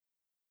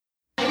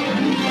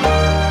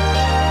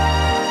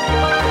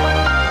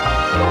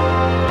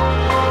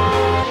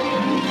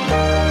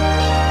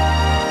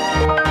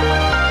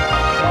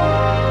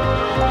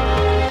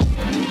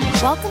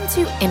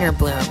to Inner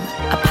Bloom,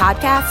 a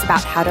podcast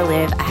about how to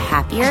live a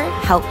happier,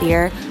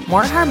 healthier,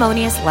 more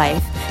harmonious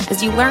life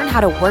as you learn how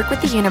to work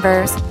with the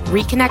universe,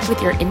 reconnect with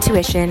your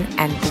intuition,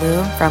 and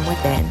bloom from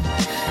within.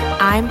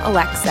 I'm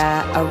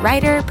Alexa, a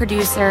writer,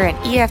 producer, and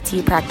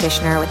EFT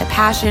practitioner with a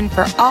passion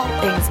for all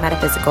things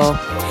metaphysical.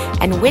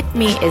 And with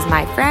me is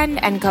my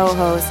friend and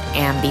co-host,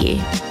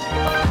 Ambi.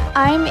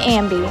 I'm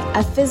Ambi,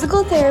 a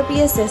physical therapy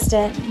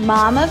assistant,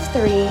 mom of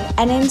 3,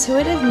 an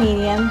intuitive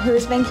medium who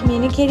has been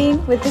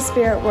communicating with the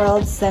spirit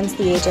world since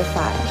the age of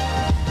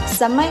 5.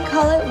 Some might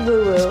call it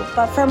woo-woo,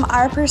 but from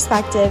our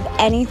perspective,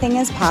 anything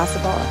is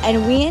possible,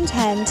 and we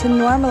intend to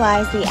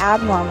normalize the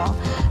abnormal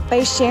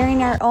by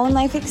sharing our own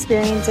life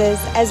experiences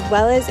as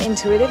well as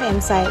intuitive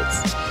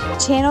insights,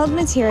 channeled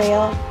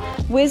material,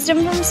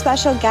 wisdom from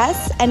special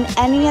guests, and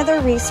any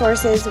other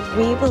resources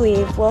we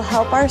believe will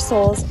help our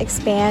souls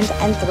expand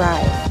and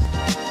thrive.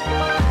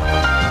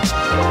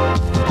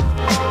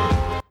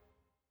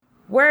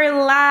 We're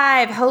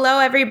live. Hello,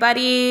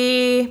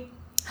 everybody.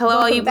 Hello,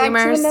 all you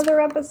bloomers. Back to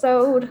another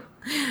episode.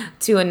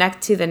 To the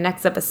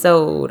next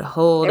episode.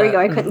 Hold There we up. go.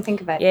 I couldn't think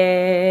of it.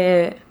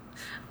 Yeah.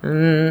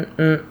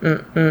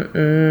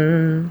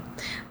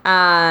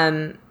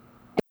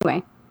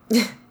 Anyway.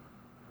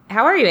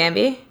 How are you,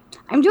 Ambi?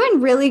 I'm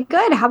doing really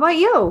good. How about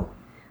you?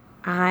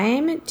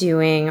 I'm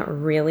doing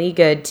really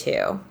good,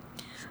 too.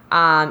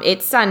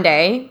 It's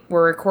Sunday.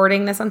 We're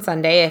recording this on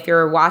Sunday. If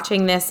you're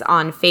watching this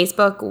on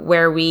Facebook,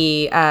 where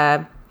we,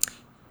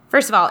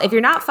 first of all, if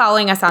you're not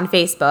following us on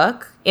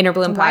Facebook, Inner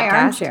Bloom Why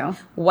Podcast, aren't you?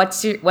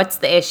 What's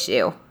the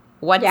issue?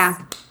 What's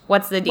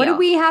the deal? What do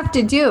we have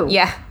to do?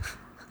 Yeah.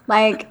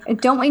 Like,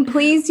 don't we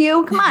please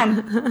you? Come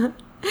on.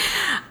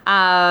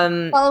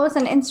 Follow us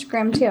on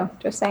Instagram too.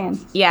 Just saying.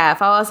 Yeah,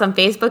 follow us on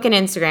Facebook and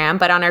Instagram.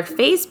 But on our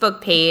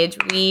Facebook page,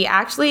 we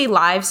actually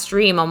live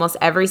stream almost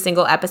every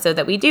single episode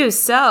that we do.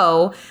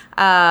 So,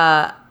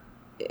 letting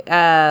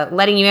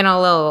you in on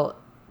a little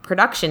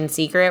production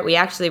secret, we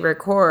actually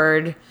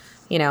record,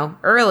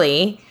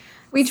 early.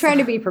 We try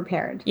to be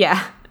prepared.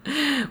 Yeah.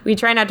 We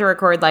try not to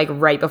record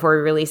right before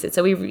we release it.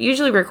 So we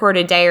usually record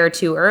a day or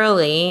two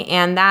early.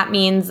 And that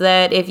means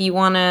that if you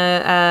want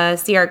to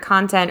see our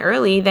content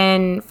early,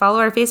 then follow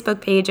our Facebook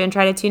page and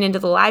try to tune into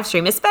the live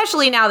stream.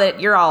 Especially now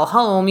that you're all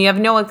home, you have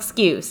no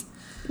excuse.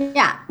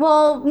 Yeah.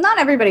 Well, not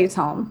everybody's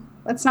home.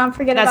 Let's not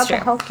forget That's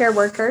about true. the healthcare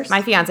workers.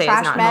 My fiance is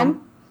not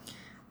home.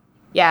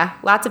 Yeah,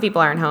 lots of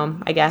people aren't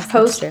home, I guess.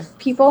 Post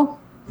people.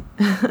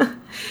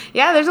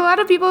 Yeah, there's a lot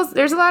of people.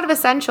 There's a lot of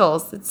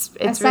essentials. It's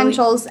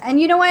essentials. Really,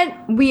 and you know what?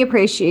 We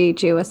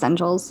appreciate you,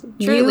 essentials.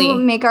 Truly. You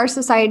make our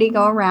society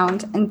go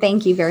around, and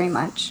thank you very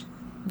much.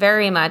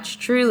 Very much.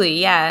 Truly.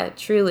 Yeah,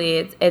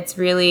 truly. It's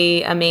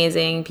really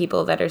amazing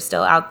people that are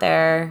still out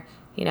there,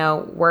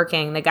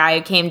 working. The guy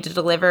who came to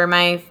deliver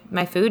my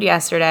food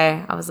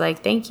yesterday, I was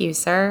like, thank you,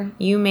 sir.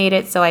 You made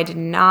it so I did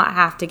not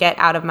have to get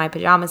out of my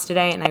pajamas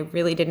today, and I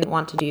really didn't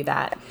want to do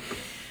that.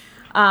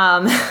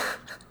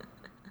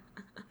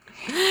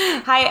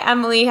 Hi,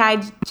 Emily.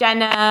 Hi,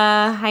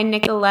 Jenna. Hi,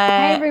 Nicolette.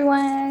 Hi,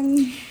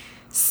 everyone.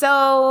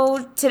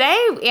 So today,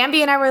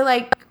 Ambi and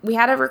I we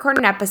had to record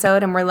an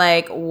episode, and we're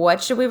like,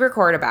 what should we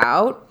record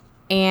about?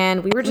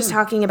 And we were just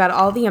talking about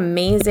all the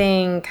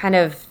amazing kind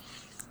of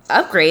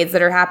upgrades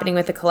that are happening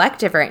with the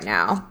collective right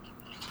now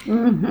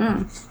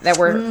that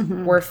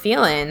we're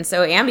feeling.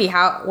 So,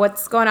 Ambi,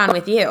 what's going on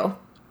with you?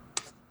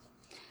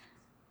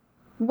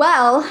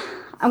 Well,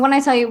 I want to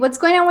tell you what's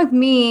going on with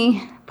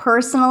me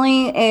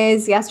personally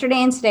is yesterday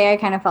and today I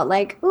kind of felt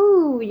like,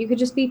 ooh, you could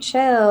just be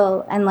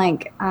chill. And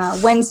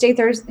Wednesday,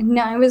 Thursday,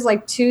 no, it was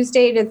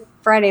Tuesday to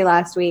Friday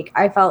last week.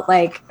 I felt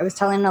like, I was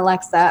telling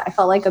Alexa, I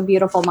felt like a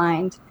beautiful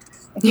mind.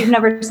 If you've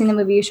never seen the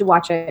movie, you should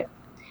watch it.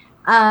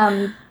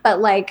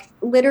 But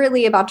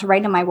literally about to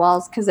write on my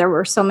walls because there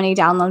were so many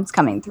downloads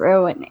coming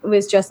through and it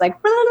was just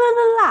like, blah, blah,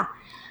 blah, blah.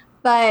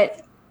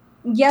 But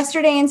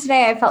yesterday and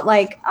today I felt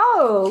like,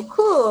 oh,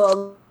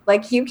 cool.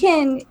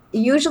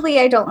 Usually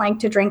I don't like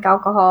to drink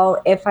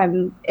alcohol if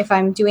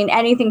I'm doing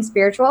anything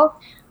spiritual,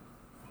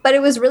 but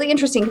it was really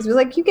interesting because it was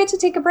like, you get to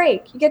take a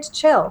break, you get to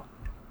chill.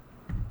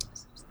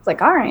 It's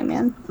like, all right,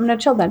 man, I'm going to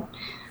chill then.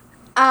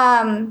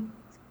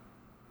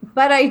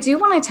 But I do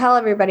want to tell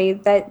everybody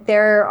that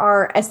there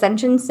are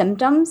ascension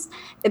symptoms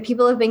that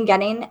people have been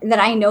getting, that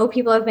I know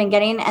people have been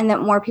getting, and that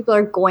more people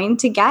are going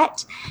to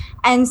get.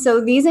 And so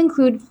these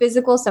include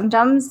physical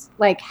symptoms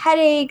like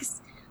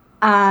headaches,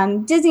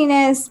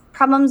 dizziness,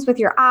 problems with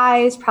your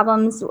eyes,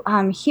 problems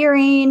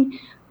hearing,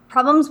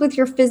 problems with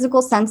your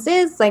physical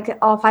senses, like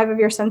all 5 of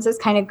your senses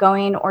kind of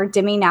going or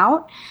dimming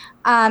out.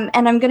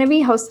 And I'm going to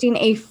be hosting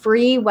a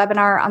free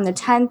webinar on the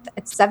 10th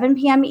at 7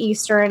 p.m.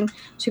 Eastern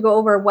to go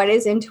over what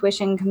is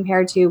intuition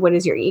compared to what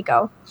is your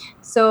ego.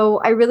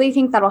 So I really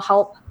think that'll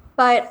help.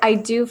 But I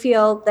do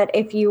feel that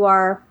if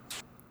you're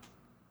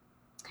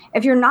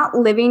not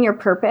living your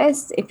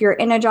purpose, if you're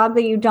in a job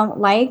that you don't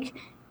like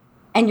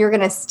and you're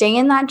going to stay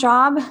in that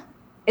job,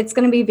 it's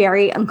going to be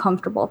very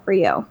uncomfortable for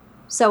you.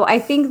 So I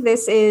think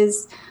this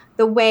is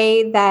the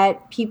way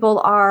that people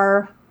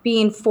are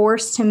being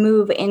forced to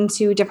move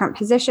into different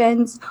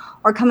positions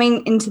or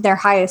coming into their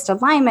highest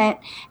alignment.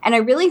 And I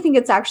really think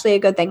it's actually a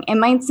good thing. It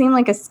might seem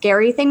like a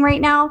scary thing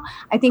right now.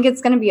 I think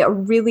it's going to be a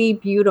really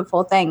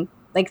beautiful thing.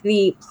 Like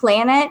the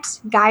planet,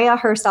 Gaia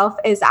herself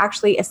is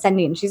actually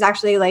ascending. She's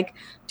actually like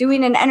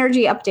doing an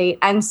energy update.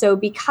 And so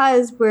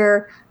because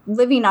we're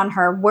living on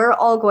her, we're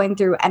all going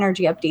through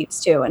energy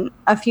updates too, and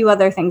a few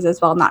other things as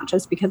well, not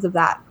just because of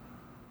that.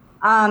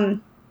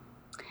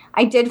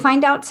 I did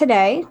find out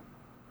today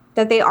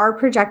that they are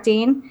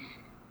projecting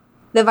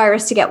the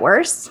virus to get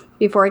worse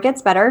before it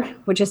gets better,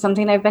 which is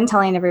something I've been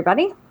telling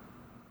everybody.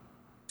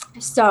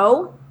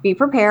 So be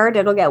prepared.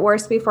 It'll get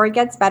worse before it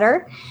gets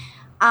better.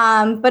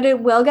 But it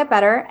will get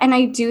better. And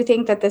I do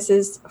think that this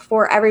is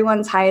for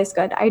everyone's highest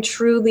good. I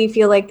truly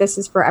feel like this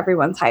is for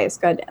everyone's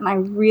highest good. And I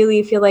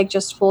really feel like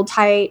just hold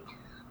tight.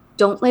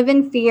 Don't live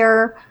in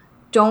fear.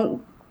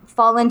 Don't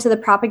fall into the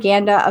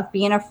propaganda of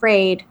being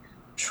afraid.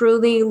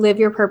 Truly live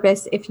your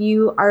purpose. If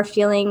you are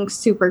feeling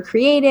super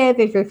creative,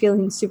 if you're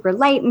feeling super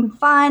light and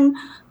fun,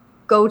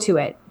 go to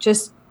it.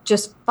 Just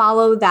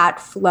follow that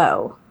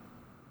flow.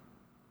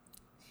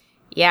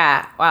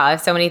 Yeah. Wow. I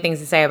have so many things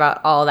to say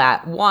about all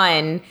that.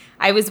 One,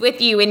 I was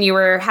with you when you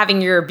were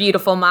having your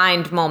beautiful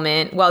mind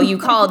moment. Well, you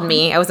called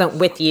me. I wasn't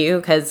with you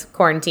because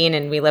quarantine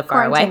and we live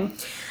far away.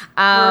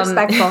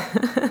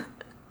 Respectful.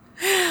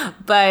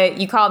 But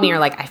you called me. You're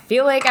like, I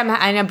feel like I'm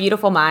in a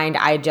beautiful mind.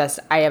 I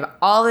have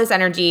all this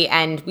energy.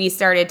 And we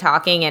started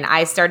talking and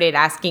I started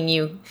asking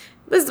you,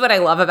 this is what I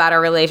love about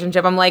our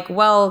relationship. I'm like,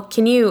 well,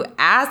 can you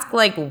ask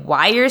like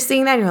why you're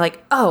seeing that? And you're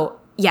like, oh,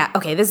 yeah,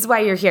 okay, this is why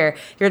you're here.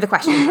 You're the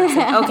question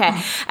person.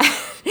 Okay.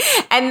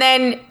 And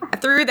then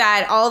through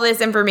that, all this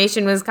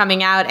information was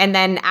coming out. And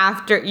then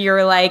after,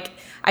 you're like,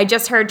 I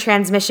just heard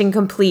transmission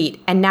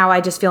complete. And now I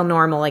just feel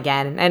normal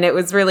again. And it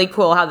was really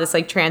cool how this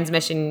like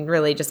transmission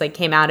really just like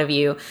came out of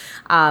you.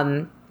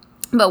 But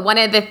one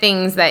of the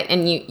things that,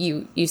 and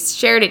you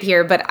shared it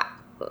here, but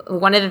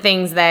one of the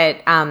things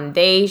that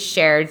they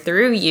shared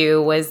through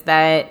you was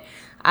that,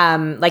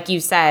 like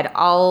you said,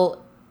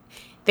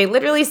 they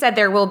literally said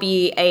there will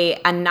be a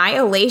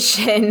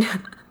annihilation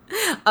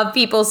of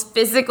people's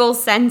physical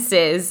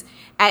senses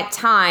at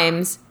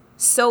times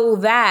so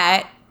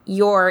that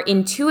your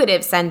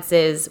intuitive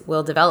senses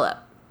will develop.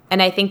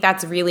 And I think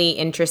that's really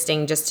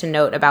interesting just to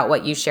note about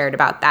what you shared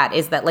about that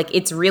is that like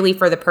it's really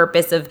for the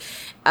purpose of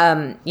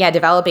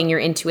developing your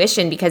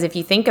intuition, because if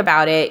you think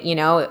about it, you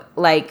know,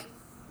 like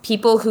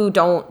people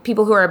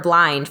who are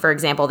blind, for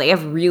example, they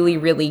have really,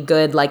 really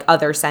good like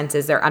other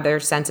senses. Their other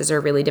senses are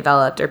really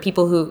developed. Or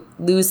people who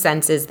lose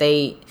senses,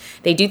 they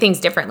do things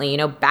differently. You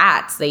know,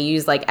 bats, they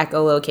use like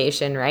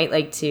echolocation, right?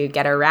 Like to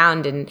get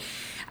around.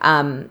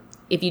 And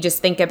if you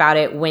just think about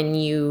it, when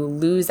you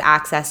lose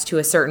access to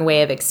a certain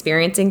way of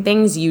experiencing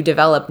things, you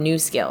develop new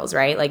skills,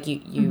 right? Like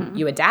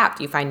you adapt,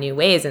 you find new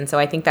ways. And so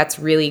I think that's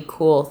really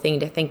cool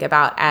thing to think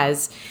about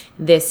as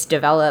this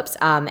develops.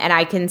 And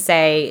I can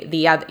say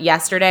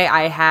yesterday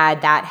I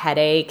had that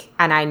headache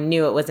and I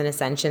knew it was an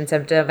ascension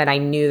symptom and I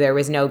knew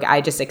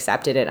I just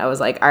accepted it. I was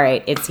like, all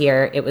right, it's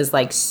here. It was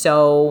like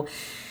so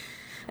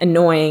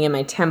annoying in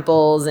my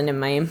temples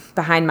and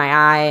behind my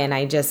eye, and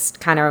I just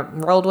kind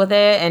of rolled with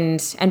it,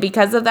 and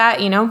because of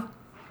that, you know,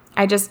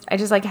 I just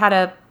like had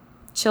a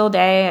chill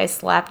day. I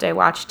slept, I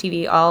watched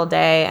TV all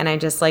day, and I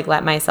just like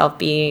let myself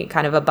be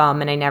kind of a bum,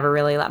 and I never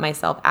really let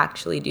myself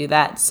actually do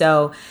that.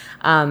 So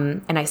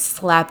and I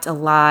slept a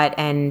lot,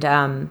 and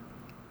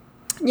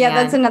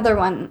that's another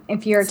one.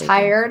 If you're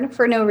tired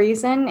for no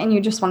reason and you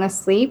just want to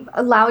sleep,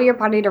 allow your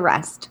body to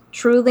rest.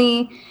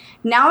 Truly,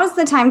 now is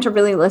the time to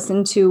really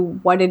listen to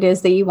what it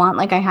is that you want.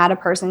 Like I had a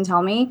person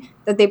tell me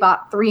that they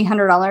bought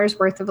 $300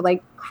 worth of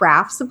like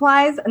craft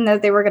supplies and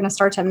that they were going to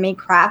start to make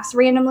crafts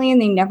randomly,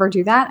 and they never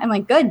do that. I'm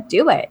like, good,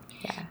 do it.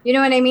 Yeah. You know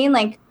what I mean?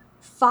 Like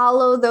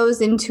follow those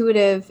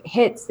intuitive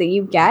hits that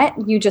you get.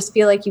 You just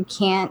feel like you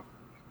can't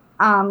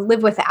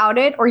live without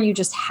it, or you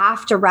just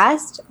have to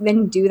rest,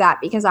 then do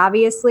that, because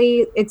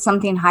obviously it's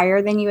something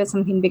higher than you. It's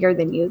something bigger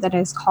than you that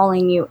is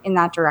calling you in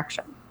that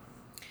direction.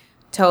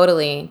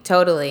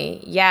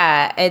 Totally.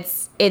 Yeah,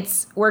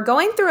 it's we're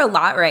going through a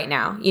lot right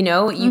now. You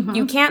know,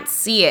 you can't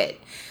see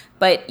it,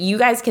 but you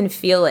guys can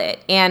feel it.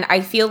 And I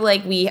feel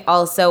like we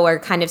also are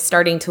kind of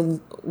starting to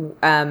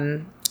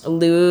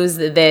lose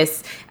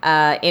this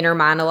inner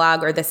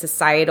monologue or the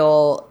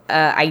societal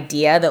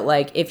idea that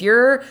like if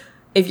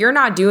you're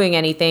not doing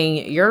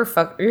anything, you're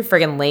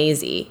friggin'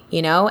 lazy, you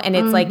know? And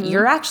it's like,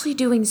 you're actually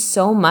doing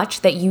so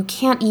much that you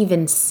can't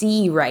even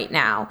see right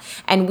now.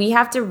 And we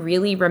have to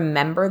really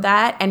remember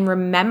that, and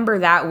remember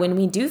that when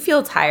we do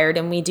feel tired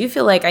and we do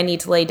feel like I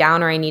need to lay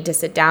down or I need to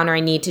sit down or I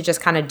need to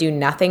just kind of do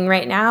nothing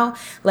right now,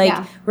 like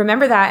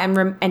remember that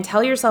and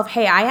tell yourself,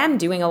 hey, I am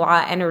doing a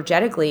lot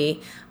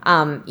energetically,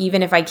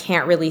 even if I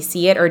can't really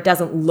see it or it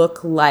doesn't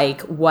look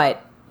like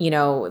what, you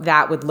know,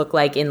 that would look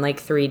like in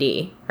like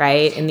 3D,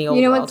 right? In the old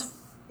world.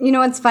 You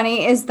know what's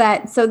funny is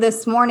that, so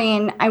this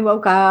morning I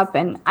woke up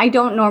and I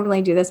don't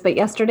normally do this, but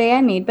yesterday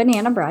I made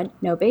banana bread.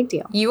 No big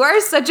deal. You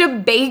are such a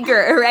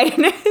baker, right?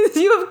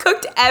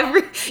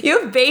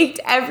 You have baked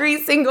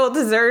every single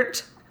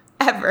dessert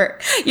ever.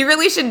 You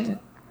really should,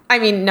 I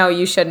mean, no,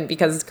 you shouldn't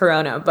because it's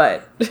Corona,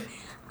 but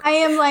I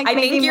am like, I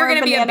think you're going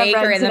to be a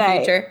baker in the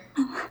future.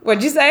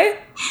 What'd you say?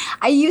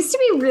 I used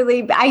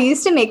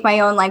to make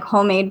my own like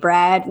homemade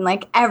bread and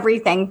like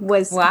everything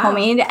was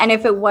homemade. And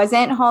if it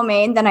wasn't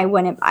homemade, then I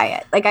wouldn't buy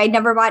it. Like I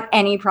never bought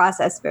any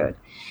processed food.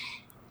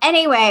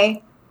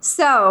 Anyway,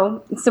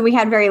 so we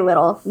had very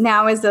little.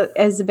 Now is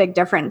a big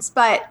difference,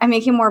 but I'm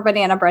making more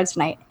banana bread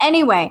tonight.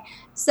 Anyway,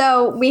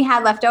 so we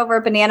had leftover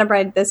banana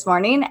bread this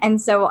morning.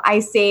 And so I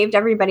saved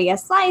everybody a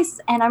slice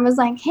and I was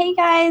like, hey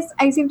guys,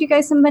 I saved you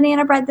guys some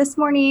banana bread this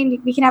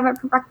morning. We can have it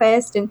for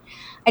breakfast. And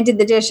I did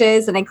the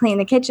dishes and I cleaned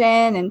the kitchen.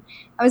 And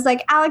I was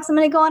like, Alex, I'm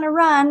going to go on a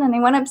run. And I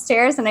went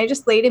upstairs and I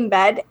just laid in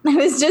bed. I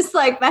was just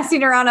like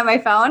messing around on my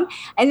phone.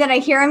 And then I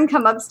hear him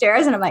come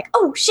upstairs and I'm like,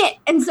 oh shit.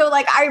 And so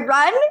like I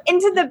run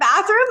into the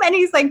bathroom and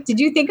he's like, did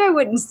you think I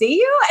wouldn't see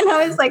you? And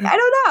I was like, I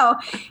don't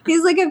know.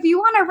 He's like, if you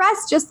want to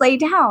rest, just lay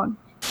down.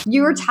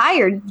 You were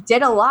tired. You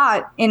did a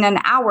lot in an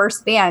hour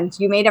span.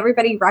 You made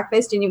everybody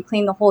breakfast and you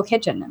cleaned the whole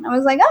kitchen. And I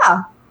was like,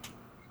 oh,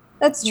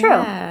 that's true.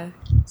 Yeah.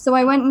 So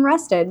I went and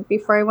rested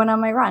before I went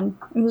on my run.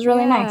 It was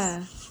really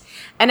nice.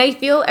 And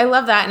I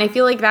love that. And I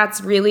feel like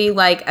that's really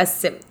like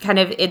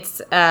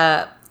it's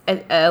a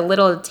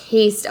little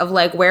taste of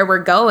like where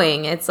we're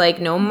going. It's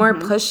like no more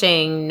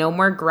pushing, no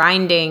more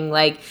grinding,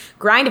 like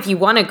grind if you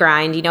want to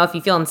grind, you know, if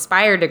you feel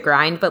inspired to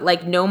grind, but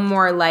like no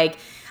more like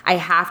I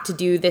have to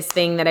do this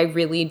thing that I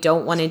really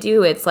don't want to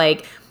do. It's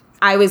like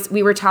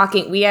we were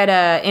talking, we had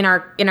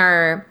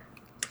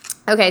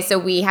so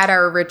we had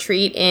our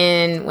retreat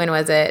in, when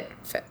was it?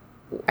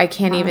 I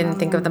can't even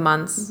think of the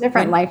months.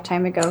 Different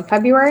lifetime ago.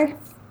 February?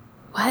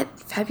 What?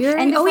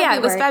 February? Yeah,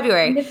 it was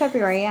February. End of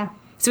February, yeah.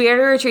 So we had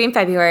a retreat in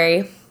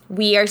February.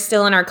 We are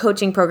still in our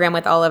coaching program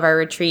with all of our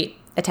retreat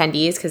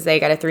attendees because they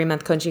got a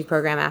 3-month coaching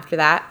program after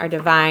that, our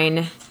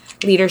Divine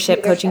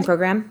Leadership Coaching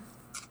Program.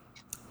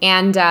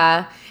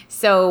 And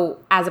so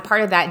as a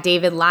part of that,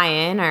 David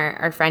Lyon,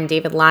 our friend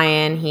David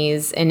Lyon,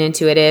 he's an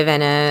intuitive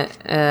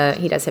and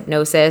he does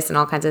hypnosis and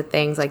all kinds of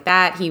things like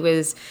that. He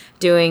was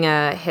doing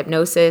a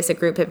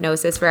group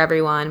hypnosis for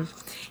everyone.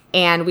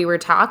 And we were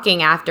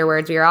talking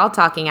afterwards,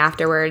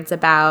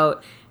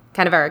 about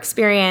kind of our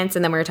experience.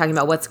 And then we were talking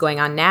about what's going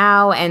on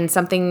now. And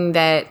something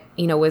that,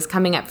 you know, was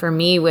coming up for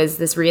me was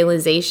this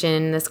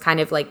realization, this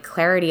kind of like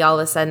clarity all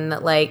of a sudden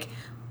that like,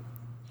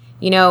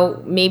 you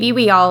know, maybe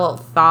we all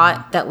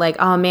thought that like,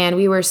 oh man,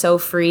 we were so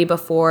free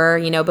before,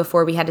 you know,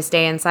 before we had to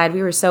stay inside,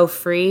 we were so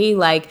free,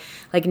 like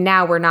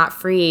now we're not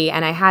free.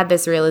 And I had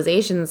this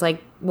realization, it's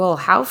like, well,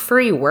 how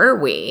free were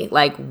we?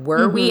 Like,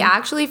 were we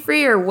actually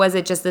free, or was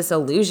it just this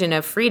illusion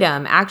of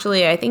freedom?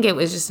 Actually, I think it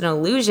was just an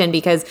illusion,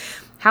 because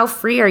how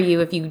free are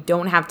you if you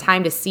don't have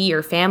time to see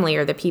your family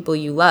or the people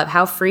you love?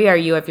 How free are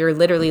you if you're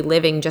literally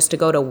living just to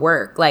go to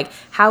work? Like,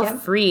 how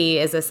free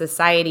is a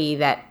society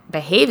that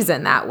behaves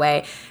in that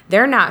way?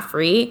 They're not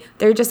free.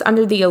 They're just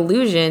under the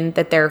illusion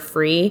that they're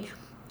free.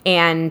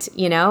 And,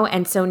 you know,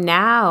 and so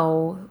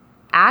now,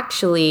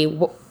 actually,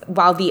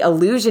 while the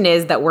illusion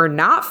is that we're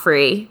not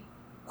free,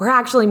 we're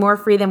actually more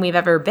free than we've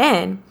ever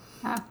been.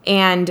 Huh.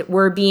 And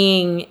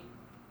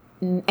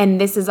and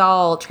this is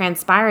all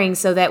transpiring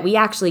so that we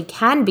actually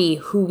can be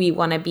who we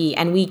want to be,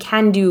 and we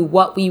can do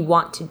what we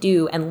want to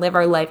do and live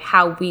our life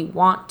how we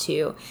want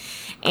to.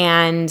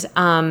 And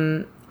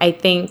I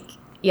think,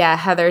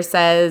 Heather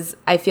says,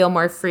 I feel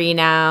more free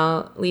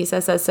now.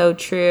 Lisa says, so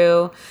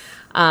true.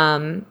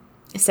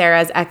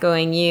 Sarah's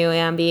echoing you,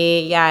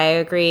 Ambi. Yeah, I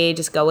agree.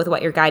 Just go with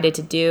what you're guided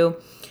to do.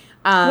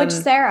 Which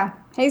Sarah?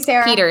 Hey,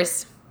 Sarah.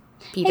 Peters.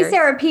 Hey,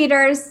 Sarah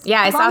Peters.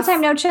 Yeah, long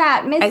time no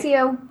chat. Miss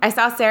you. I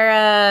saw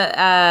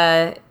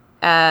Sarah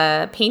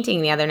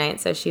painting the other night,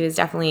 so she was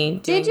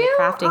definitely doing the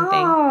crafting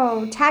thing.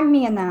 Oh, tag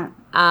me in that.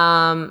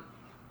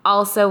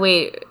 Also,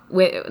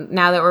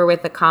 now that we're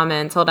with the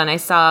comments, hold on. I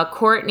saw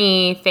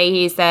Courtney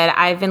Fahey said,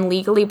 I've been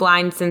legally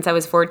blind since I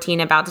was 14,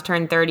 about to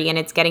turn 30, and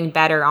it's getting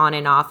better on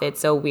and off. It's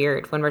so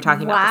weird when we're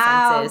talking about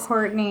the senses. Wow,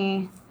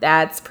 Courtney.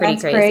 That's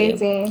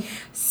crazy.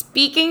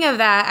 Speaking of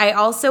that, I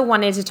also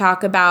wanted to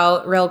talk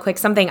about real quick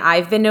something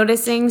I've been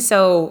noticing.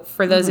 So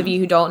for those of you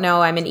who don't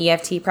know, I'm an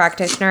EFT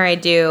practitioner. I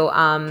do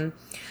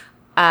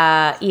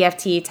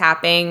EFT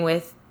tapping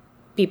with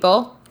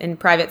people in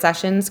private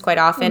sessions quite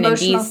often.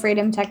 Emotional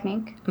freedom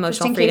technique.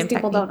 Emotional freedom technique.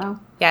 People don't know.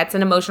 Yeah, it's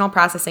an emotional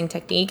processing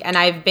technique. And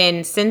I've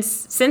been,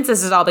 since this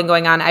has all been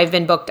going on, I've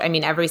been booked,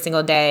 every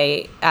single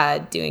day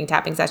doing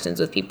tapping sessions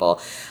with people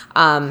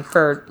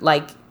for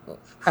like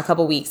a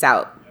couple weeks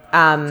out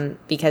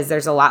because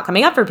there's a lot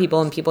coming up for people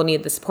and people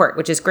need the support,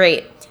 which is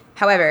great.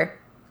 However,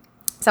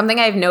 something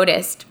I've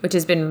noticed, which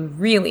has been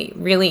really,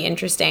 really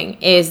interesting,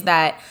 is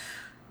that,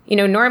 you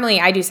know, normally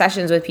I do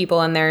sessions with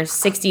people and they're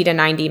 60 to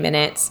 90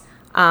 minutes.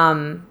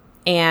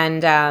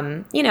 And,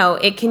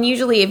 it can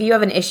usually, if you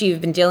have an issue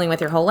you've been dealing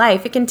with your whole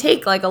life, it can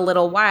take like a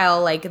little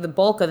while, like the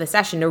bulk of the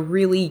session, to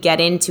really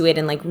get into it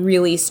and like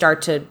really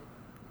start to,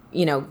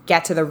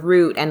 get to the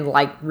root and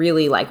like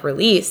really like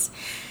release.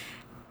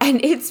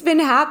 And it's been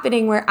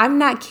happening where, I'm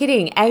not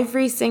kidding,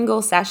 every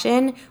single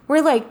session,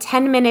 we're like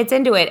 10 minutes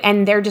into it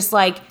and they're just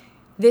like,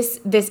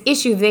 this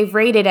issue they've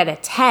rated at a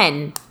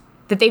 10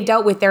 that they've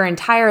dealt with their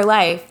entire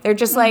life. They're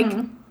just like,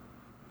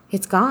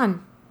 it's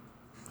gone.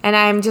 And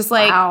I'm just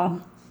like,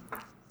 wow.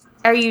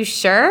 Are you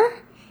sure?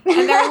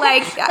 And they're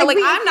like,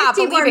 I'm not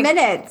believing.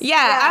 Minutes.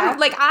 Yeah.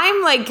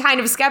 I'm like kind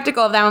of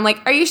skeptical of them. I'm like,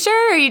 are you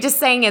sure? Or are you just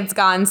saying it's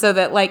gone so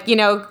that like,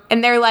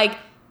 and they're like,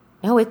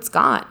 no, it's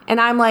gone. And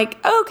I'm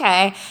like,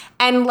 okay.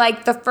 And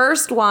like the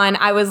first one,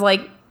 I was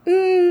like,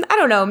 I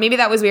don't know, maybe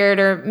that was weird,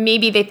 or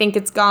maybe they think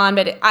it's gone,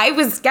 but I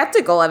was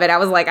skeptical of it. I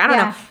was like, I don't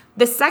know.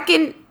 The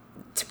second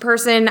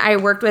person I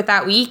worked with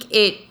that week,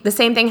 the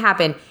same thing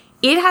happened.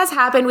 It has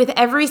happened with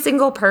every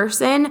single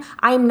person,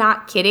 I'm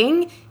not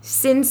kidding,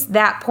 since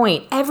that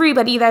point.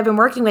 Everybody that I've been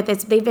working with,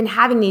 they've been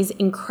having these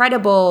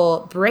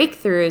incredible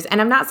breakthroughs.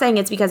 And I'm not saying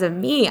it's because of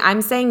me.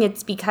 I'm saying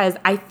it's because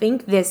I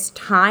think this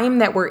time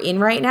that we're in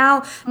right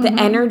now, the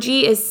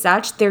energy is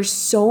such, there's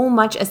so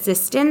much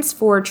assistance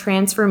for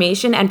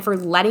transformation and for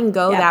letting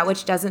go that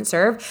which doesn't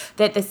serve,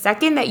 that the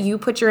second that you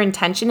put your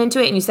intention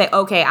into it and you say,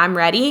 okay, I'm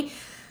ready,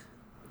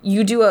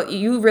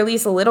 you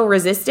release a little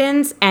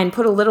resistance and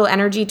put a little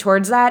energy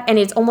towards that. And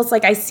it's almost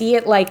like I see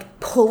it like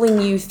pulling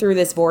you through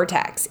this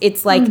vortex.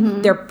 It's like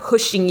they're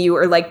pushing you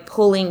or like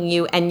pulling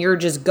you and you're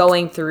just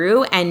going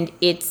through, and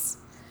it's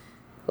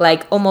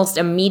like almost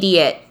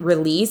immediate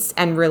release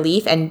and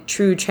relief and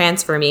true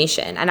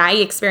transformation. And I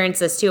experienced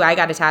this too. I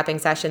got a tapping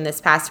session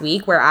this past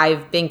week where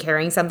I've been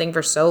carrying something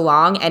for so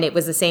long, and it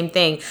was the same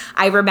thing.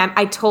 I remember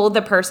I told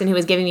the person who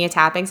was giving me a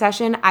tapping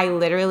session,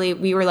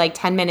 we were like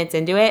 10 minutes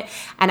into it,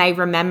 and I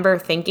remember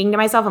thinking to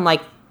myself, I'm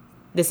like,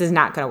 this is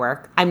not going to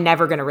work. I'm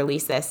never going to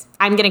release this.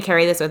 I'm going to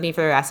carry this with me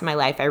for the rest of my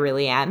life. I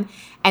really am.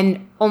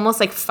 And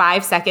almost like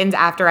 5 seconds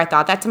after I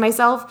thought that to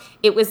myself,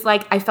 it was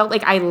like I felt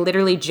like I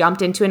literally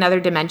jumped into another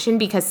dimension,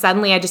 because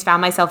suddenly I just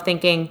found myself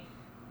thinking,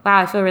 wow,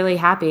 I feel really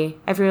happy.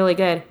 I feel really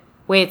good.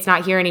 Wait, it's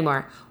not here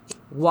anymore.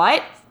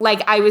 What?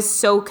 Like, I was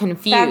so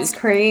confused. That's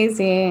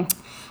crazy.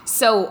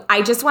 So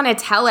I just want to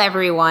tell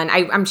everyone,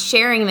 I'm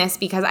sharing this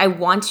because I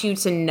want you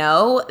to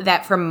know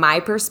that from my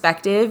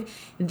perspective,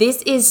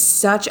 this is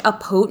such a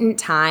potent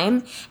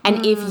time.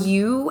 And if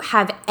you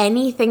have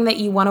anything that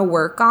you want to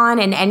work on,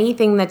 and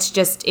anything that's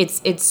just,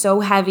 it's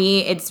so heavy,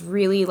 it's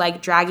really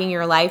like dragging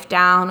your life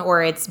down,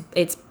 or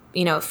it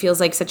feels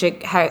like such a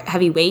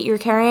heavy weight you're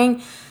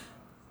carrying,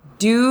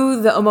 do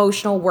the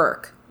emotional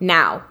work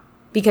now,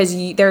 because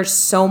there's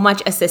so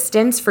much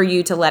assistance for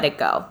you to let it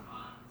go.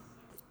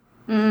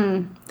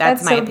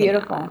 That's my so opinion.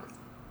 Beautiful.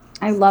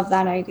 I love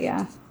that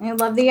idea. I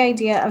love the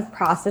idea of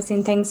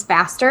processing things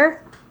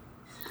faster.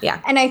 Yeah.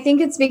 And I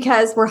think it's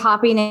because we're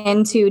hopping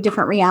into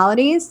different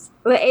realities.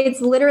 It's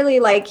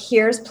literally like,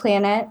 here's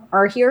planet,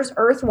 or here's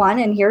Earth 1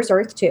 and here's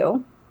Earth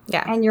 2.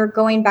 Yeah. And you're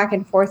going back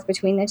and forth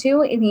between the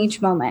two in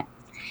each moment.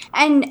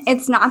 And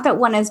it's not that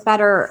one is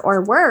better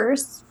or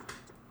worse.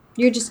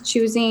 You're just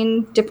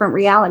choosing different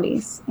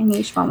realities in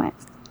each moment.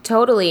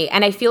 Totally.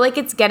 And I feel like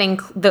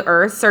the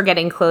Earths are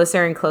getting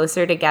closer and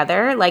closer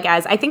together. Like,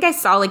 as I think I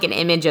saw like an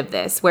image of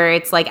this where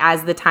it's like,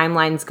 as the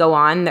timelines go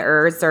on, the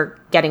Earths are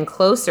getting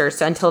closer.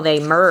 So until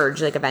they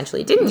merge, like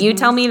eventually. Didn't you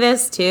tell me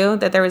this too?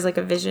 That there was like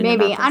a vision?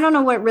 Maybe. I don't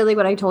know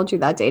what I told you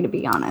that day, to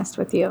be honest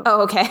with you.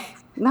 Oh, okay.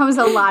 That was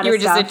a lot of stuff. You were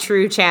just a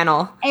true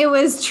channel. It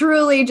was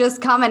truly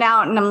just coming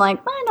out, and I'm like,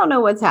 I don't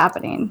know what's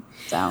happening.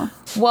 So,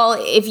 well,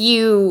 if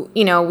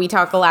we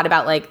talk a lot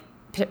about like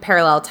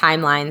parallel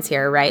timelines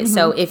here, right?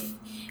 So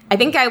I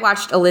think I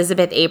watched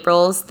Elizabeth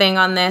April's thing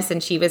on this,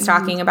 and she was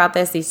talking about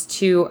this. These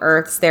two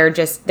Earths,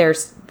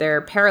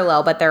 they're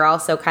parallel, but they're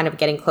also kind of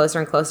getting closer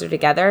and closer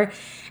together.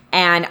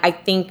 And I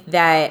think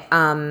that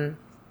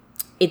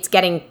it's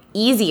getting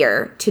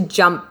easier to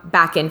jump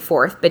back and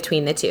forth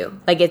between the two.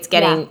 Like, it's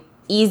getting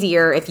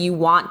easier if you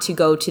want to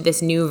go to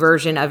this new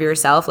version of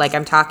yourself, like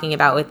I'm talking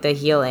about with the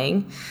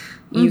healing.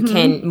 You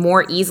can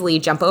more easily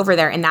jump over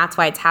there, and that's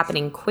why it's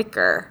happening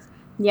quicker.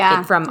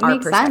 Yeah, from our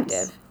perspective.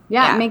 Sense.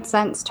 Yeah, it makes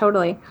sense.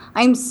 Totally.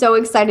 I'm so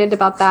excited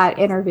about that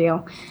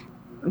interview.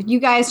 You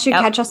guys should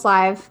catch us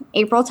live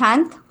April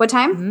 10th. What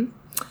time?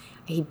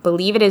 I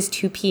believe it is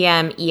 2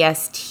 p.m.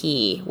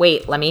 EST.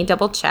 Wait, let me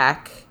double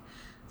check.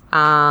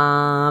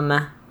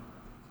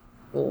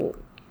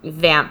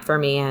 Vamp for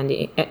me,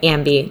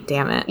 Ambi.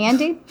 Damn it.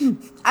 Andy?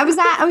 I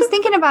was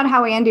thinking about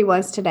how Andy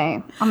was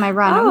today on my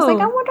run. I was like,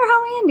 I wonder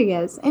how Andy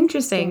is.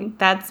 Interesting.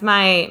 That's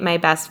my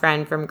best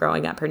friend from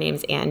growing up. Her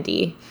name's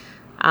Andy.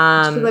 She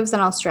lives in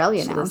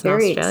Australia now.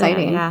 Very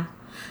exciting. Yeah.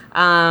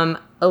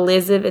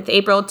 Elizabeth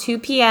April, 2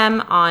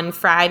 p.m. on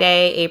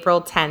Friday,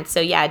 April 10th. So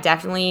yeah,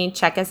 definitely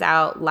check us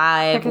out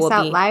live. Check us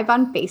out live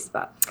on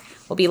Facebook.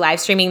 We'll be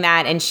live streaming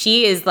that. And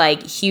she is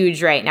like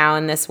huge right now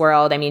in this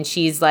world. I mean,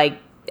 she's like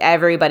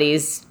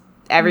everybody's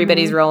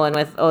everybody's rolling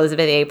with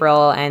Elizabeth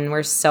April, and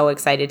we're so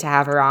excited to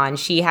have her on.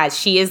 She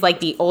is like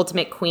the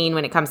ultimate queen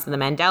when it comes to the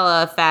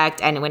Mandela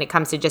effect, and when it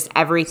comes to just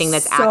everything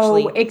that's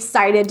actually so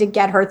excited to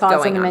get her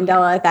thoughts on the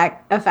Mandela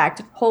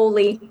effect.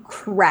 Holy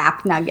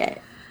crap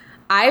nugget.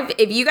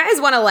 If you guys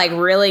want to like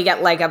really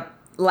get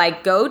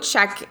go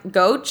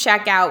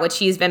check out what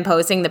she's been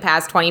posting the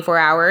past 24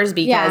 hours,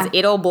 because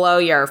it'll blow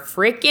your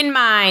freaking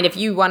mind if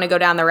you want to go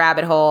down the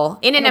rabbit hole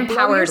in an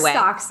empowered way.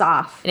 Socks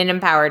off. In an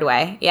empowered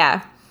way.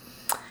 Yeah.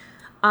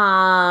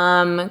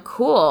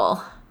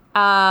 Cool.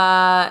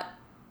 I'm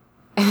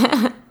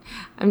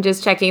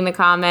just checking the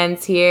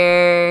comments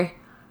here.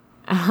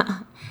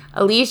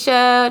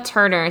 Alicia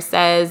Turner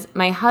says,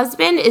 my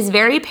husband is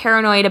very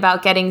paranoid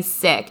about getting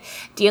sick.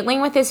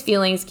 Dealing with his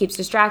feelings keeps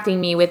distracting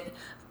me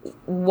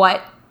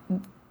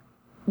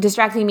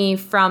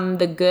from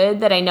the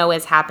good that I know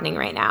is happening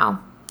right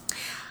now.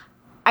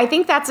 I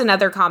think that's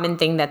another common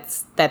thing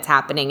that's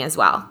happening as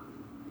well.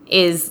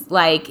 Is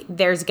like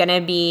there's going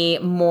to be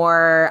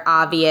more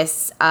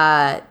obvious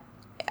extremes.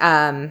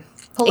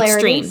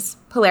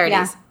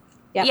 Polarities.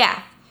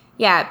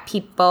 Yeah.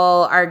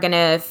 People are going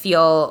to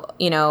feel,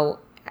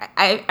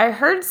 I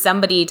heard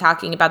somebody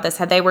talking about this,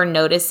 how they were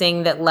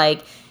noticing that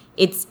like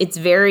it's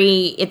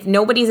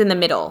nobody's in the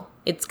middle.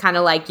 It's kind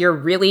of like you're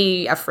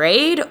really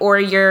afraid or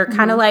you're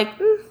kind of like,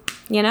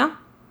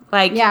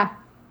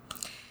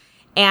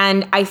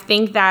 And I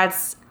think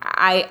that's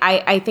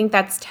I think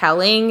that's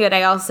telling, but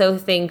I also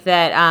think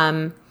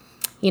that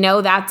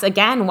that's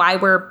again why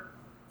we're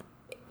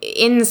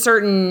in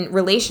certain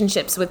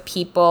relationships with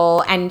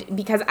people, and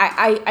because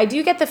I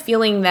do get the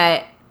feeling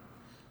that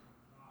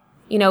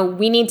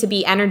we need to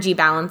be energy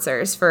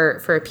balancers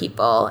for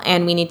people,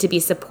 and we need to be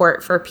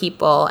support for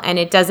people, and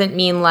it doesn't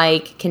mean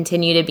like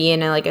continue to be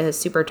in a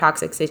super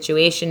toxic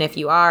situation. If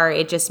you are,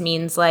 it just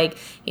means like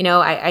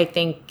I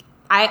think.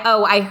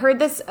 I heard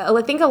this,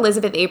 I think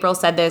Elizabeth April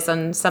said this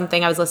on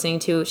something I was listening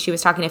to. She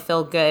was talking to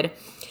Phil Good.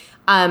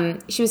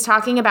 She was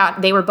talking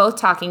about, they were both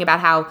talking about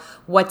how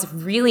what's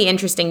really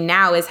interesting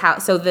now is how,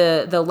 so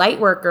the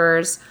light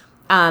workers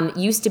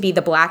used to be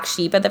the black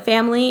sheep of the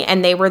family,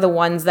 and they were the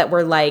ones that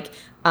were like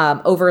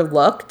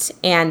overlooked,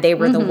 and they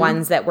were the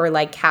ones that were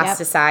like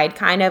cast aside,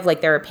 kind of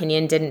like their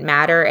opinion didn't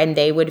matter, and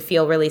they would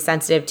feel really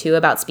sensitive too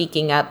about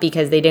speaking up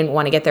because they didn't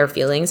want to get their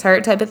feelings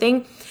hurt type of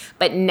thing.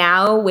 But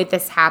now with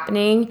this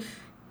happening,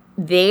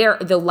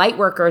 the light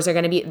workers are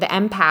going to be, the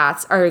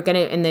empaths are going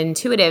to, and the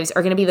intuitives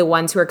are going to be the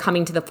ones who are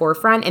coming to the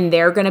forefront, and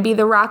they're going to be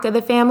the rock of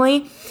the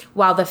family,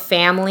 while the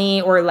family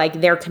or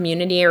like their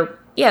community or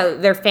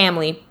their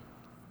family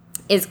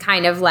is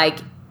kind of like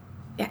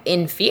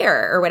in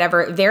fear or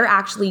whatever. They're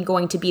actually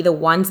going to be the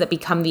ones that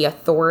become the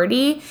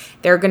authority.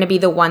 They're going to be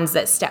the ones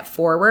that step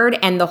forward,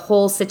 and the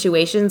whole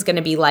situation is going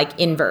to be like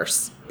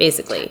inverse,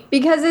 basically.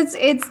 Because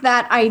it's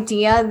that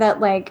idea that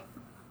like,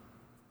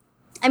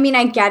 I mean,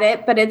 I get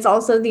it, but it's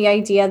also the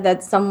idea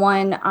that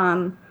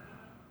someone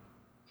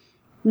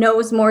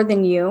knows more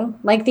than you,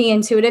 like the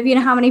intuitive. You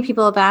know how many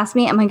people have asked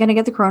me, am I going to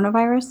get the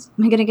coronavirus?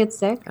 Am I going to get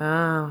sick?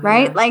 Oh,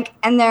 right? Yeah. Like,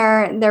 and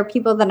they're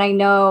people that I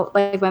know,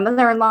 like my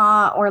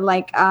mother-in-law or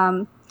like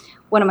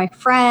one of my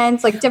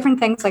friends, like different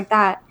things like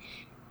that.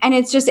 And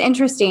it's just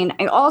interesting.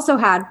 I also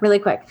had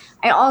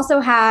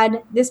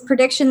this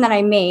prediction that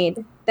I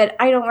made that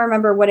I don't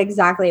remember what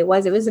exactly it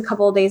was. It was a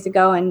couple of days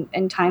ago,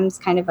 and time's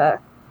kind of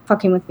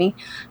fucking with me.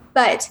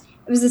 But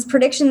it was this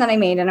prediction that I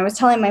made, and I was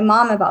telling my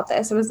mom about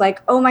this. It was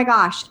like, oh my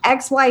gosh,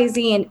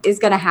 XYZ is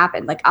going to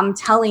happen. Like, I'm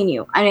telling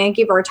you. And I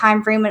gave her a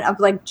time frame of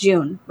like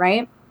June,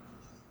 right?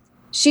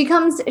 She's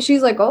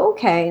like, oh,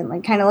 okay. And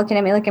like kind of looking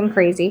at me like I'm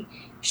crazy.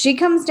 She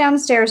comes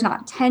downstairs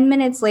not 10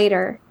 minutes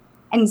later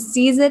and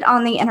sees it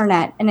on the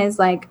internet and is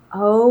like,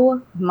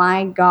 oh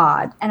my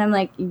God. And I'm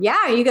like, yeah,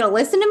 are you going to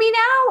listen to me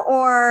now?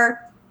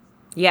 Or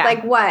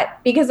like what?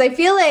 Because I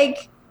feel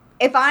like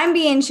if I'm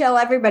being chill,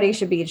 everybody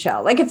should be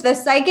chill. Like if the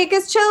psychic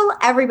is chill,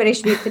 everybody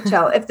should be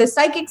chill. If the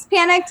psychic's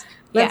panicked,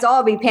 let's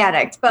all be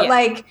panicked. But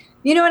like,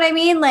 you know what I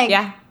mean? Like,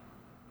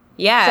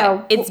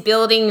 so, it's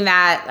building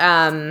that,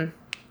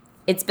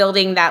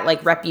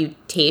 like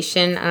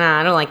reputation.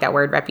 I don't like that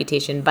word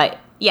reputation, but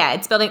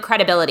it's building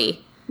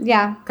credibility.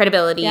 Yeah.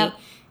 Credibility. Yep.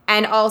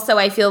 And also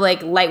I feel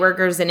like light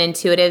workers and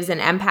intuitives and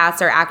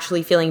empaths are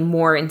actually feeling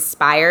more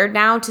inspired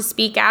now to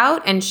speak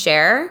out and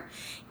share.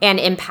 And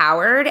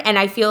empowered. And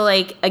I feel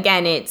like,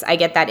 again, I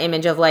get that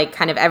image of like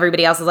kind of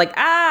everybody else is like,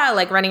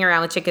 like running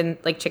around with chickens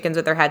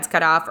with their heads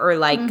cut off, or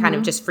like kind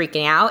of just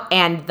freaking out.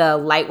 And the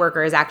light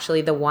worker is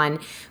actually the one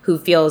who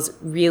feels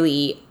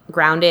really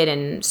grounded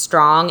and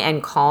strong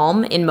and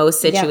calm in most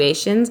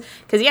situations.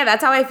 Because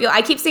that's how I feel.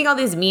 I keep seeing all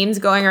these memes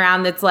going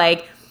around that's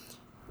like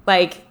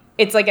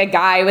it's like a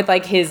guy with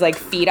like his like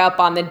feet up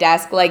on the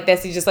desk like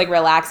this. He's just like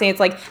relaxing. It's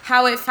like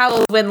how it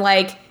felt when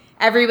like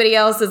everybody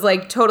else is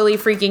like totally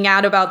freaking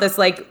out about this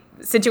like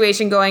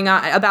situation going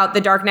on about the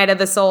dark night of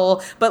the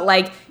soul, but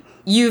like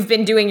you've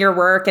been doing your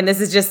work and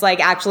this is just like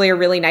actually a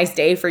really nice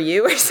day for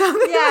you or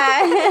something.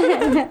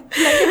 Yeah. Like,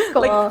 it's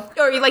cool. Like,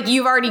 or like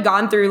you've already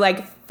gone through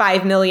like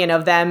 5 million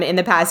of them in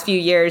the past few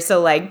years.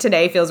 So like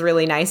today feels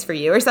really nice for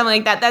you or something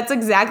like that. That's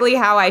exactly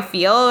how I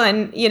feel.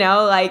 And, you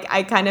know, like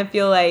I kind of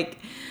feel like,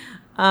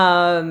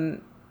 not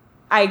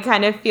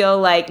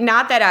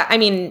that, I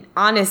mean,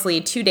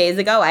 honestly, 2 days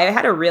ago, I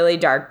had a really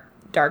dark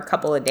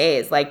couple of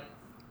days. Like,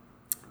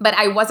 but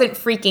I wasn't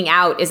freaking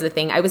out is the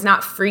thing. I was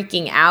not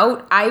freaking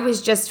out. I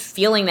was just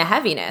feeling the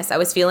heaviness. I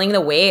was feeling the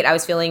weight. I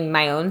was feeling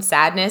my own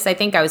sadness. I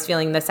think I was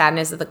feeling the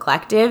sadness of the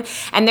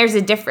collective. And there's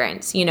a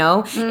difference, you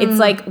know? It's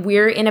like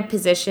we're in a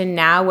position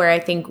now where I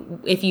think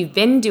if you've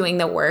been doing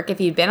the work, if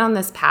you've been on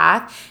this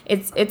path,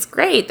 it's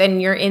great. Then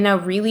you're in a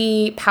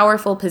really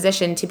powerful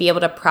position to be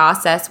able to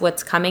process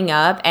what's coming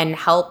up and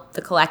help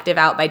the collective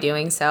out by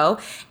doing so.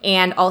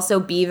 And also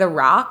be the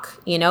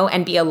rock, you know,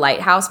 and be a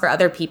lighthouse for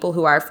other people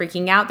who are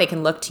freaking out. They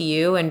can look to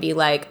you and be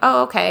like,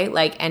 oh, okay,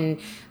 like, and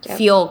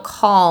feel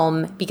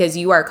calm because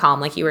you are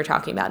calm, like you were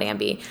talking about,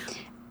 Ambi.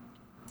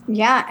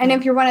 Yeah, and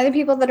if you're one of the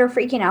people that are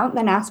freaking out,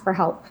 then ask for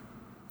help.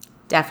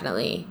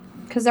 Definitely.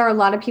 Because there are a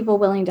lot of people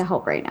willing to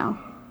help right now.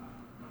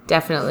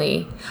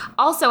 Definitely.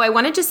 Also, I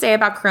wanted to say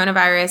about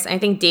coronavirus, I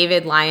think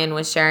David Lyon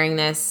was sharing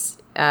this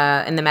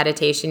in the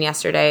meditation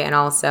yesterday and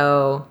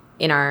also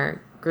in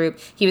our group.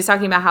 He was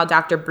talking about how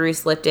Dr.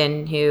 Bruce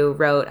Lipton, who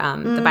wrote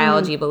The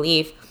Biology of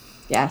Belief,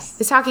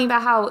 was talking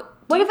about how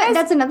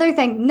that's another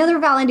thing, another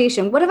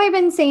validation. What have I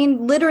been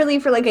saying literally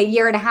for like a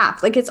year and a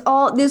half? Like it's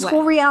all, this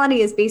whole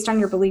reality is based on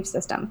your belief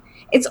system.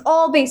 It's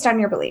all based on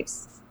your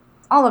beliefs.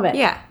 All of it.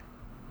 Yeah.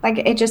 Like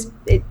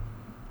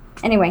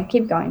anyway,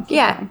 keep going. Keep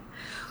going.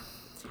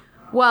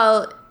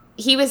 Well,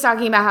 he was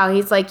talking about how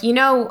he's like, you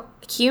know,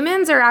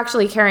 humans are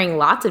actually carrying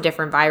lots of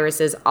different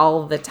viruses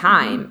all the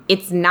time.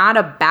 It's not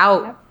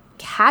about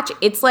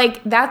it's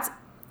like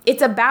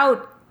it's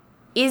about,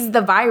 is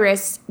the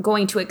virus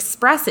going to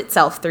express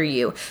itself through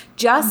you?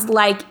 Just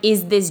like,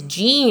 is this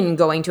gene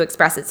going to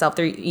express itself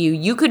through you?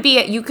 You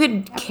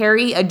could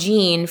carry a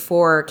gene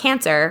for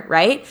cancer,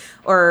 right?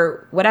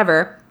 Or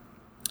whatever.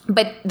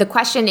 But the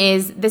question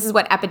is, this is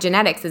what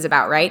epigenetics is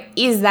about, right?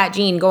 Is that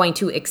gene going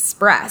to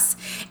express?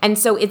 And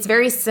so it's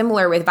very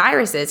similar with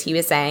viruses, he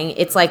was saying.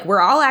 It's like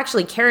we're all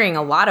actually carrying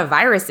a lot of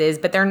viruses,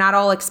 but they're not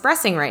all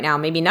expressing right now.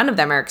 Maybe none of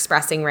them are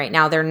expressing right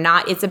now. They're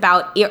not. It's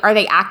about, are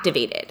they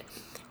activated?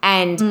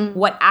 And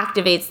what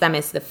activates them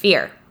is the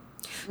fear.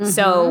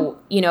 So,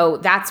 you know,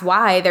 that's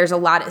why there's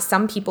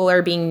some people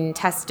are being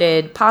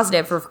tested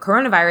positive for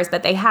coronavirus,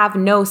 but they have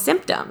no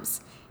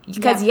symptoms.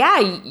 Because,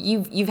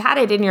 you've had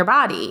it in your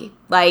body,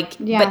 like,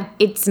 but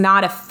it's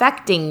not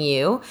affecting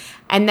you.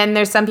 And then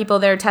there's some people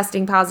that are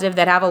testing positive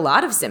that have a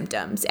lot of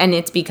symptoms, and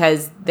it's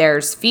because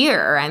there's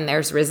fear and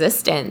there's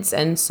resistance.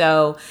 And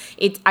so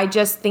I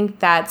just think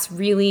that's a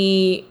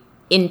really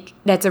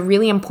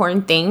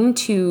important thing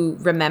to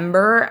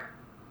remember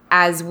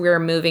as we're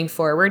moving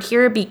forward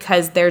here,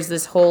 because there's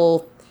this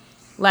whole,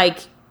 like,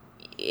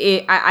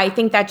 I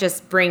think that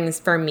just brings,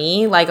 for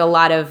me, like a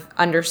lot of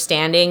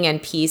understanding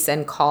and peace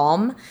and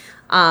calm,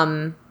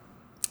 and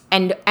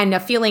a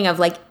feeling of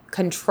like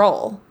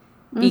control,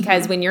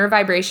 because when your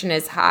vibration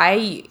is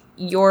high,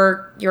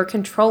 you're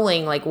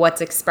controlling like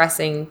what's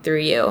expressing through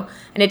you.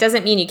 And it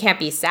doesn't mean you can't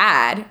be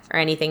sad or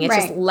anything. It's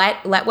just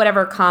let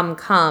whatever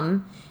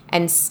come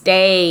and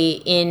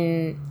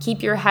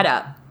keep your head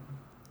up,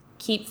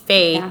 keep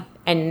faith,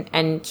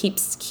 and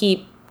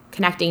keep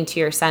connecting to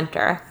your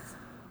center.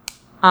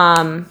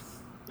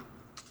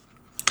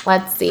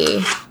 Let's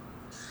see.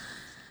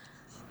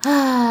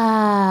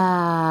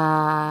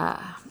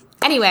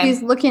 Anyway.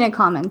 He's looking at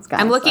comments,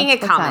 guys. I'm looking at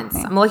comments.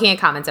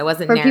 I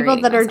wasn't For narrating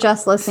people that are myself.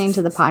 just listening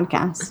to the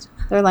podcast.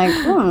 They're like,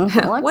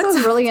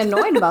 Alexa's really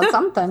annoyed about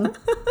something.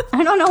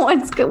 I don't know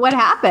what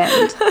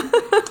happened.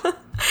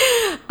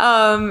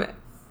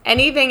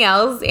 Anything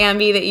else,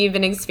 Ambi, that you've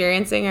been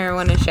experiencing or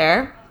want to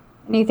share?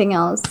 Anything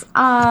else?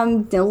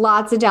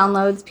 Lots of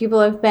downloads. People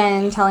have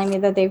been telling me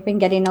that they've been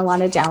getting a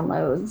lot of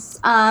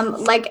downloads.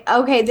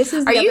 This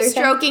is. Are you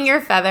stroking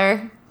your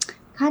feather?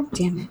 God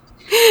damn it.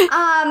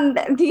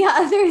 The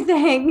other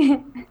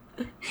thing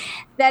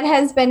that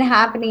has been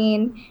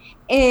happening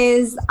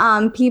is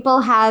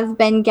people have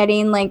been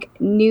getting like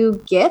new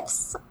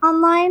gifts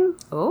online.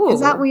 Oh,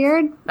 is that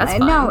weird? That's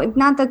fun. No,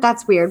 not that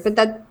that's weird,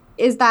 but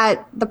is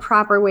that the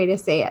proper way to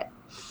say it?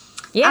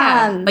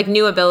 Yeah, like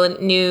new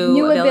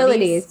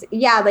abilities.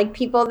 Yeah, like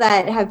people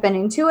that have been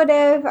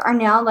intuitive are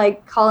now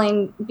like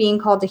being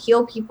called to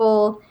heal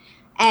people,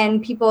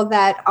 and people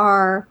that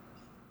are,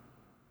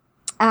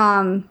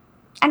 I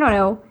don't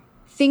know,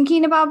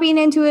 thinking about being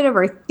intuitive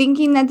or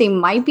thinking that they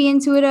might be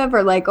intuitive,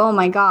 or like, oh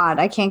my God,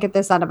 I can't get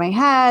this out of my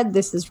head.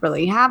 This is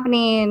really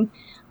happening.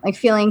 Like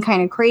feeling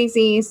kind of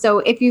crazy. So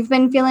if you've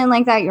been feeling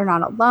like that, you're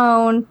not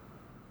alone.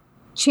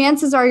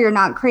 Chances are you're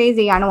not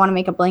crazy. I don't want to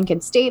make a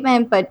blanket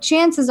statement, but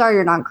chances are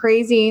you're not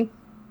crazy.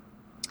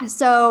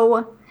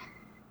 So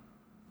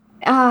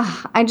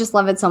I just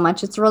love it so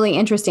much. It's really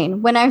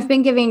interesting. When I've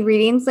been giving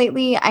readings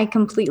lately, I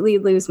completely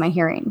lose my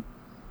hearing.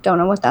 Don't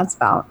know what that's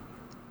about.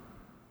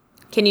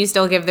 Can you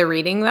still give the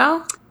reading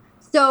though?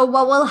 So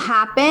what will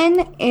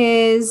happen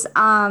is,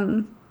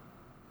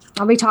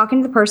 I'll be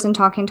talking to the person,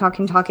 talking.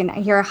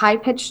 I hear a high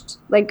pitched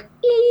like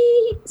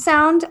ee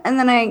sound, and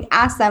then I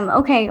ask them,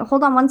 okay,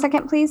 hold on 1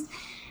 second, please.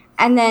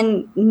 And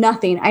then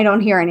nothing. I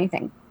don't hear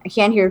anything. I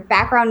can't hear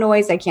background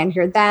noise. I can't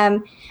hear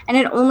them. And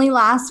it only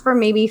lasts for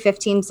maybe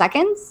 15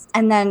 seconds.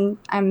 And then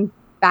I'm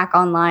back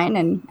online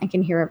and I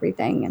can hear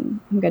everything and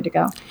I'm good to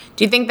go.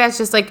 Do you think that's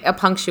just like a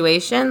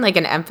punctuation, like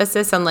an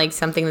emphasis on like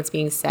something that's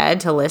being said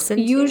to listen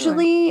to?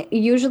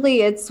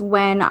 Usually it's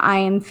when I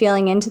am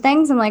feeling into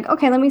things. I'm like,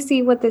 okay, let me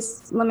see what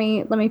this, let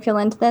me feel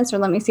into this, or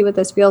let me see what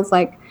this feels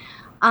like.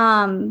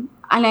 And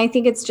I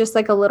think it's just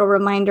like a little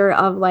reminder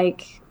of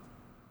like,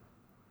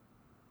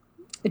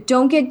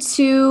 don't get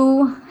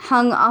too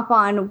hung up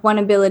on one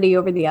ability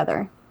over the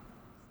other.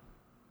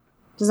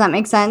 Does that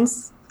make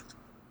sense?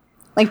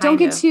 Like, don't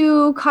get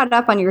too caught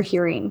up on your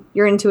hearing,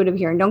 your intuitive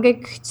hearing. Don't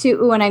get too,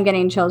 ooh, and I'm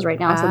getting chills right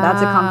now, so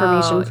that's a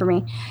confirmation for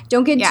me.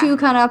 Don't get too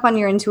caught up on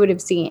your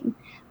intuitive seeing.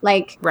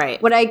 Like,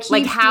 what I keep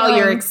like how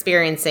you're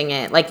experiencing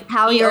it. Like,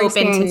 how you're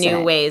open to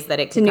new ways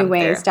that it can come through.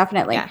 To new ways,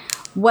 definitely. Yeah.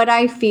 What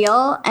I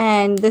feel,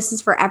 and this is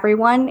for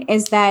everyone,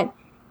 is that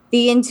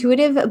the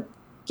intuitive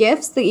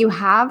gifts that you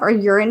have, or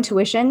your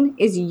intuition,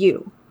 is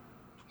you.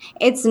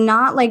 It's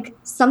not like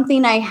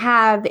something I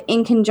have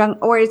in conjunction,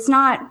 or it's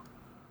not,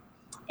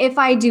 if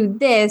I do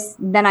this,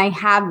 then I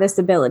have this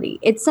ability.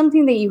 It's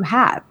something that you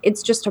have.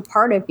 It's just a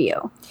part of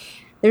you.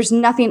 There's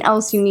nothing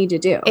else you need to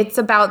do. It's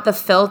about the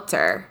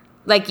filter.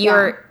 Like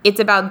it's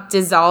about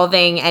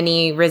dissolving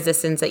any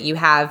resistance that you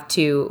have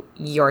to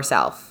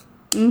yourself.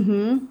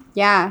 Mm-hmm.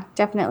 Yeah,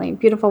 definitely.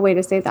 Beautiful way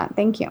to say that.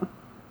 Thank you.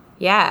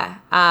 Yeah.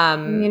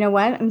 You know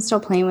what? I'm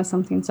still playing with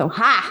something. So,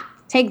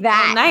 take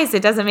that. Oh, nice.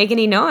 It doesn't make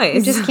any noise.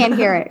 You just can't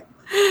hear it.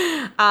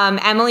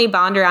 Emily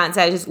Bondurant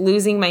said, just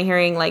losing my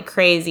hearing like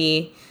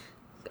crazy.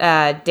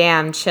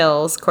 Damn,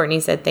 chills. Courtney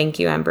said, thank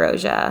you,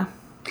 Ambrosia.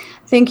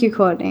 Thank you,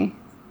 Courtney.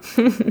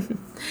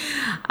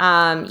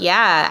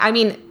 Yeah, I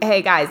mean,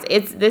 hey guys,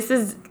 this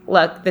is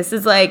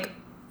like,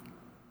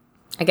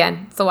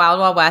 again, it's the Wild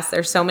Wild West.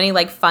 There's so many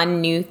like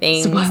fun new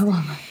things. It's Wild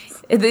Wild West.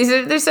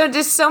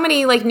 There's so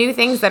many like new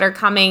things that are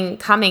coming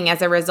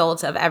as a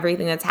result of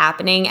everything that's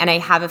happening, and I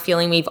have a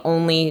feeling we've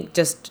only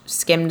just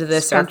skimmed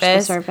the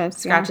surface.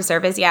 Scratch the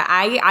surface. Yeah,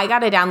 I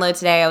got a download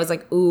today. I was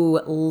like,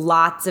 ooh,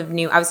 lots of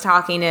new. I was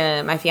talking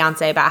to my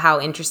fiance about how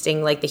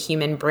interesting like the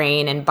human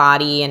brain and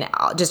body and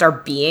just our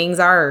beings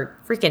are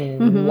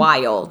freaking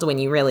wild when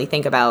you really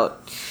think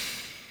about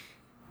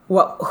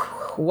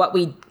what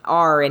we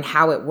are and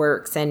how it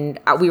works. And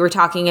we were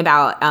talking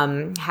about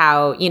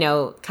how, you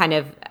know, kind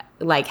of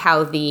like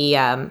how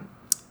the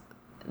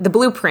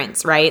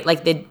blueprints, right?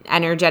 Like the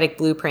energetic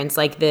blueprints,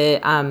 like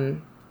the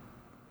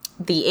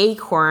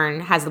acorn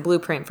has the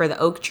blueprint for the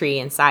oak tree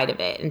inside of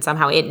it, and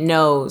somehow it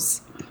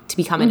knows to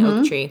become an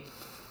oak tree.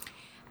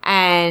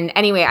 And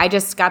anyway, I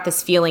just got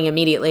this feeling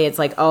immediately. It's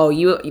like, oh,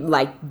 you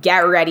like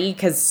get ready,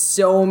 because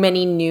so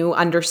many new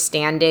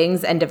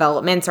understandings and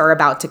developments are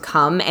about to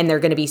come, and they're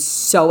going to be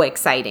so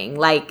exciting.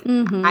 Like,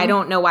 I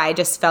don't know why I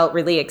just felt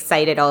really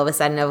excited all of a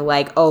sudden of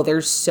like, oh,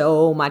 there's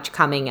so much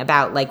coming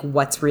about like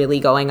what's really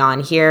going on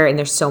here, and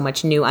there's so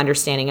much new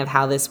understanding of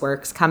how this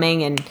works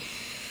coming, and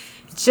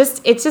it's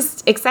just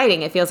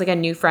exciting. It feels like a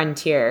new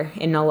frontier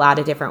in a lot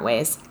of different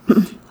ways.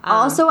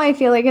 Also, I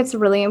feel like it's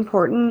really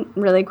important,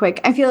 really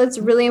quick. I feel it's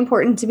really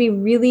important to be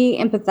really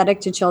empathetic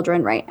to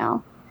children right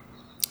now.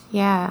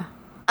 Yeah.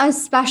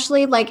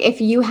 Especially like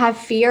if you have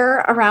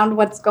fear around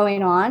what's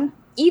going on,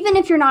 even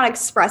if you're not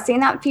expressing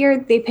that fear,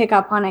 they pick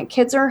up on it.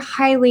 Kids are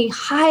highly,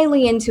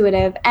 highly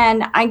intuitive.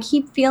 And I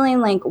keep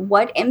feeling like,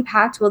 what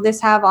impact will this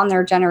have on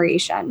their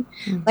generation?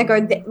 Like,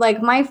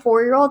 like my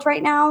 4-year-old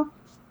right now,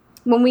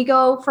 when we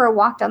go for a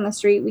walk down the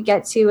street, we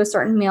get to a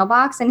certain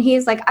mailbox and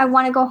he's like, I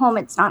want to go home.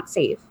 It's not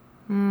safe.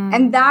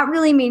 And that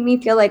really made me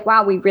feel like,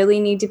 wow, we really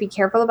need to be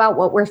careful about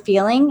what we're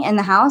feeling in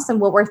the house and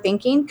what we're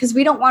thinking, because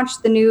we don't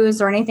watch the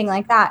news or anything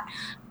like that.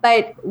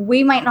 But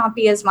we might not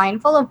be as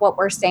mindful of what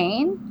we're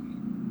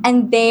saying,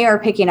 and they are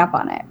picking up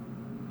on it.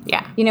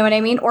 Yeah. You know what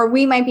I mean? Or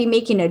we might be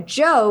making a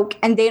joke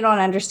and they don't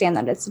understand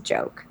that it's a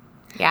joke.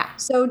 Yeah.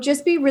 So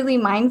just be really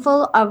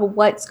mindful of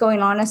what's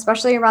going on,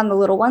 especially around the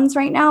little ones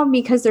right now,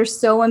 because they're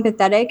so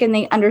empathetic and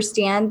they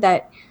understand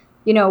that,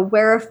 you know,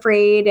 we're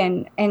afraid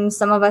and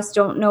some of us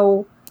don't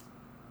know.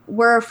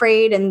 We're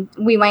afraid and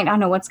we might not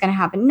know what's going to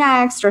happen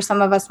next, or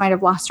some of us might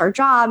have lost our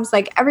jobs.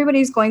 Like,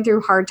 everybody's going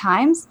through hard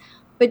times,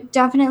 but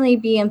definitely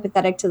be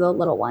empathetic to the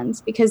little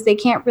ones, because they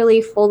can't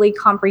really fully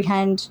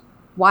comprehend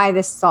why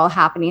this is all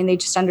happening. They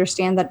just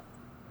understand that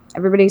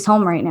everybody's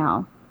home right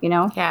now, you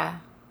know? Yeah.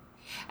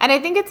 And I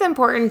think it's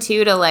important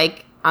too to,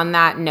 like, on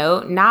that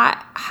note,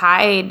 not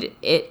hide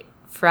it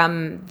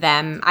from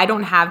them. I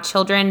don't have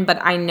children, but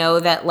I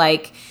know that,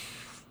 like,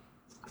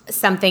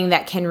 something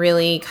that can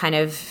really kind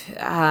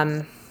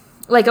of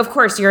like, of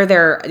course, you're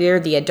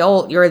the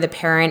adult, you're the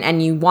parent,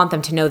 and you want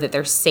them to know that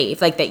they're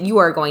safe, like that you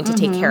are going to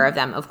take care of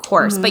them, of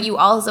course. But you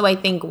also, I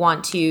think,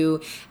 want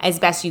to, as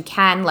best you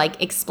can,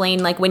 like,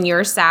 explain, like, when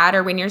you're sad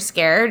or when you're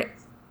scared.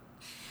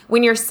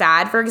 When you're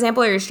sad, for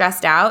example, or you're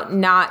stressed out,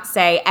 not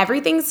say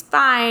everything's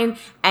fine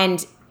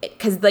and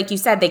because like you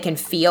said, they can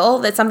feel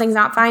that something's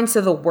not fine,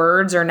 so the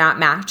words are not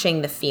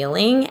matching the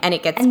feeling, and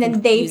it gets and then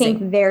confusing. they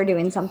think they're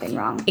doing something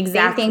wrong.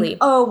 Exactly. They think,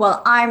 oh,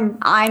 well,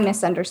 I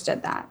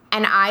misunderstood that.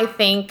 And I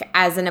think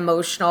as an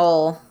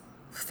emotional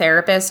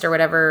therapist or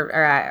whatever,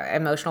 or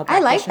emotional I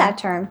practitioner. like that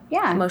term.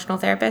 Yeah. Emotional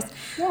therapist.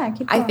 Yeah,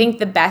 keep going. I think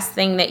the best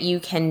thing that you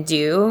can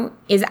do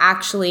is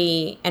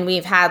actually, and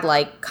we've had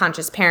like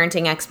conscious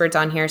parenting experts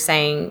on here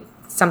saying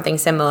something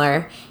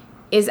similar,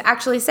 is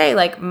actually say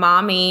like,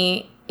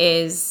 mommy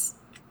is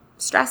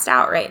stressed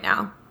out right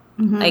now.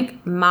 Mm-hmm.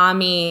 Like,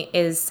 mommy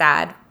is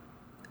sad.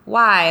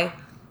 Why?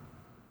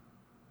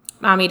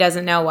 Mommy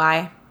doesn't know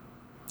why.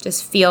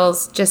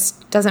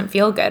 Just doesn't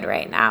feel good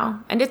right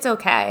now. And it's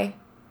okay.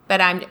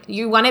 But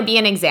you want to be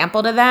an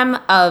example to them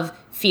of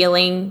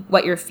feeling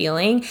what you're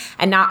feeling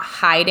and not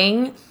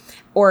hiding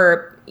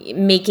or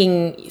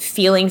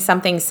feeling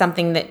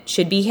something that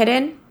should be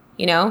hidden.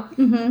 You know,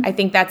 Mm-hmm. I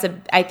think that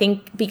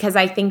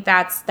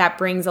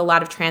brings a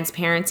lot of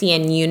transparency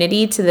and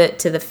unity to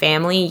the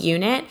family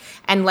unit.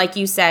 And like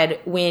you said,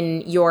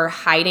 when you're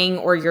hiding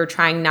or you're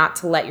trying not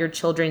to let your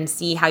children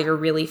see how you're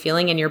really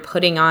feeling, and you're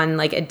putting on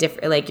like a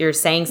different, like you're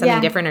saying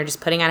something different or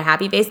just putting on a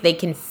happy face, they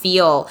can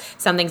feel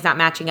something's not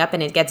matching up,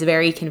 and it gets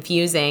very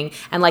confusing.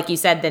 And like you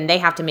said, then they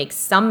have to make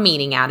some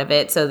meaning out of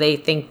it, so they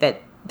think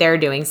that they're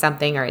doing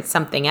something or it's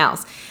something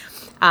else.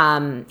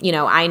 You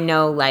know, I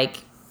know like.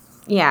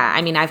 Yeah,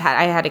 I mean, I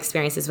had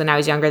experiences when I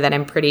was younger that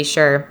I'm pretty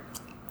sure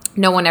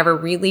no one ever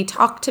really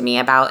talked to me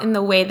about in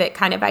the way that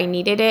kind of I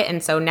needed it.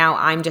 And so now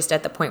I'm just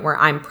at the point where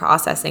I'm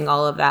processing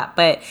all of that.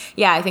 But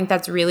yeah, I think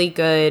that's really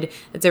good.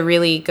 It's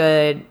really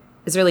good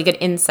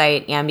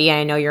insight, Ambi. And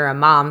I know you're a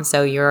mom,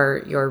 so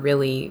you're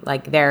really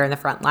like there in the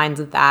front lines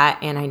of that.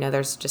 And I know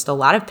there's just a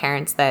lot of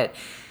parents that,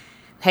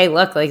 hey,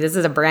 look, like this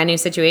is a brand new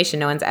situation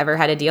no one's ever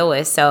had to deal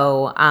with.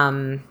 So,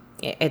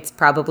 it's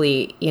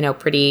probably, you know,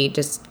 pretty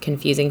just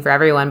confusing for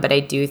everyone, but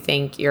I do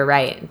think you're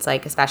right. It's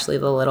like, especially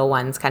the little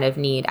ones kind of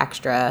need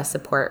extra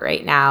support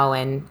right now.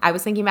 And I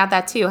was thinking about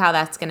that too, how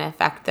that's going to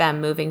affect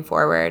them moving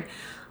forward.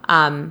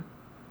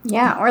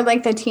 Yeah, or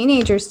like the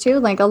teenagers too.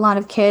 Like a lot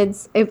of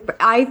kids.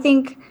 I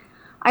think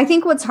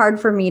what's hard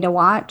for me to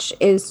watch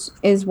is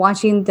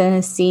watching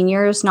the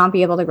seniors not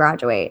be able to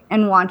graduate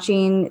and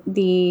watching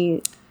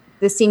the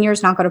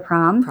seniors not go to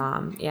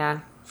prom.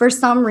 Yeah. For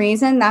some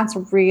reason, that's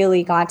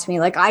really got to me.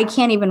 Like, I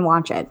can't even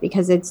watch it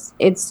because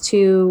it's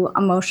too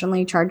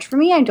emotionally charged for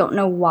me. I don't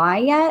know why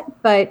yet,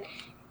 but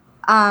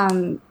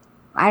I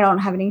don't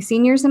have any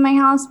seniors in my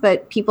house,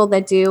 but people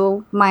that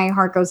do, my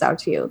heart goes out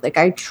to you. Like,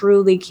 I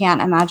truly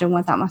can't imagine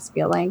what that must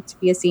feel like to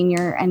be a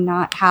senior and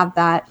not have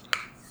that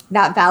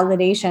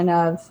validation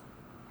of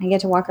I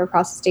get to walk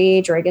across the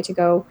stage or I get to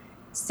go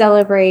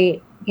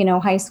celebrate, you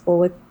know, high school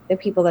with the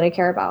people that I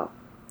care about.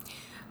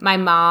 My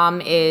mom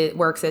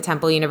works at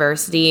Temple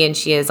University, and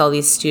she has all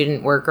these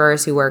student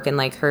workers who work in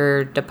like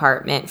her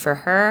department for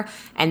her.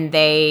 And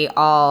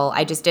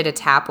I just did a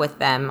tap with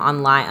them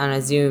online on a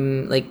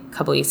Zoom like a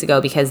couple weeks ago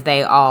because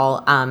they were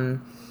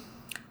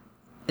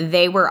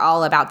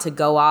all about to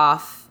go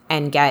off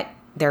and get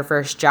their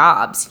first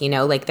jobs, you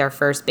know, like their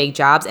first big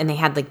jobs. And they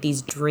had like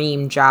these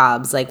dream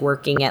jobs, like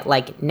working at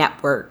like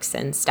networks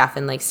and stuff,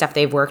 and like stuff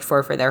they've worked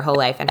for their whole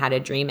life and had a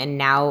dream. And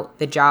now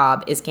the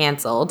job is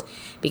canceled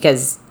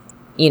because,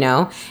 you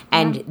know,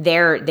 and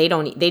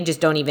they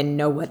just don't even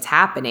know what's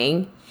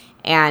happening.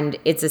 And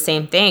it's the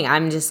same thing.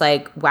 I'm just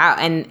like, wow.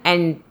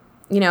 And,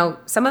 you know,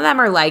 some of them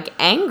are like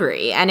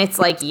angry, and it's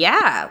like,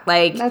 yeah,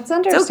 like that's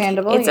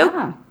understandable.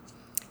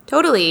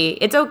 Totally.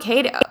 It's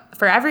okay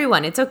for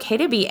everyone. It's okay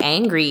to be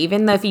angry,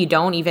 even though if you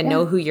don't even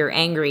know who you're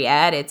angry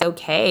at, it's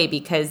okay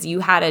because you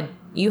had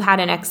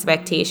an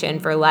expectation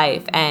for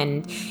life,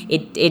 and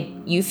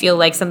you feel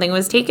like something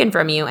was taken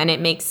from you, and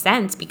it makes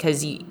sense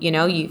because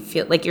you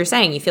feel like you're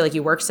saying, you feel like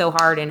you worked so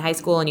hard in high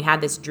school and you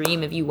had this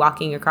dream of you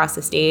walking across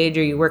the stage,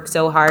 or you worked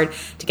so hard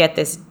to get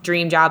this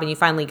dream job and you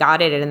finally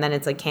got it, and then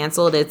it's like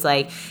canceled. It's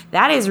like,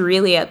 that is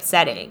really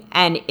upsetting,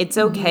 and it's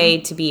okay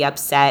to be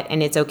upset,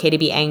 and it's okay to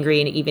be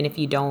angry, and even if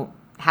you don't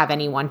have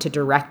anyone to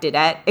direct it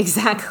at.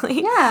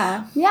 Exactly.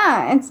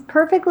 Yeah. It's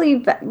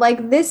perfectly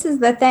like, this is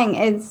the thing,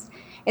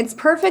 it's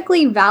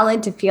perfectly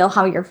valid to feel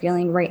how you're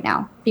feeling right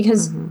now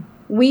because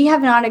we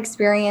have not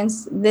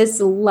experienced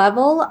this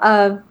level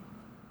of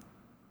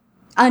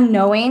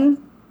unknowing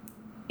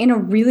in a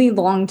really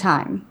long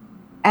time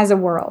as a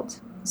world.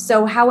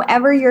 So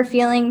however you're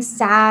feeling,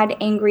 sad,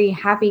 angry,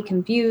 happy,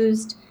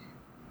 confused,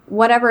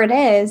 whatever it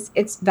is,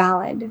 it's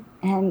valid,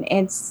 and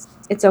it's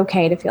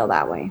okay to feel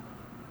that way.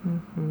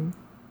 Mm-hmm.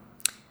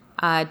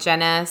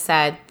 Jenna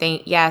said,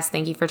 thank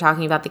you for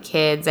talking about the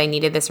kids. I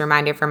needed this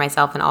reminder for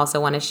myself and also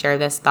want to share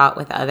this thought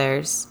with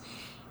others.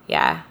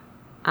 Yeah.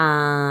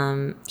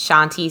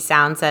 Shanti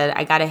Sound said,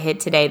 I got a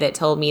hit today that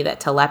told me that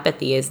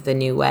telepathy is the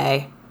new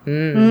way.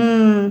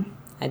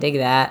 I dig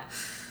that.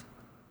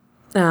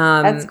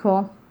 That's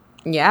cool.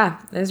 Yeah,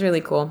 that's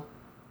really cool.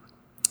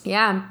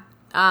 Yeah.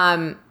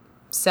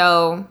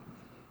 So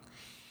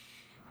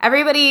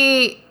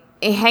everybody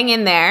hang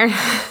in there.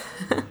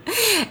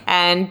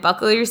 And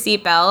buckle your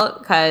seatbelt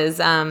because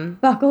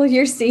buckle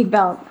your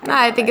seatbelt.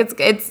 I think it's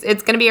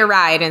going to be a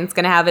ride, and it's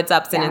going to have its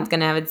ups and it's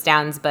going to have its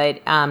downs.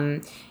 But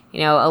you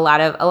know, a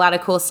lot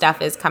of cool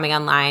stuff is coming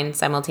online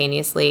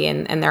simultaneously,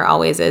 and there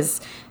always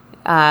is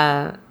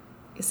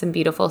some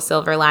beautiful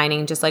silver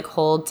lining. Just like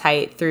hold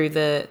tight through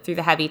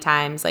the heavy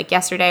times. Like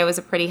yesterday was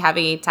a pretty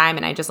heavy time,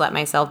 and I just let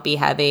myself be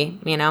heavy.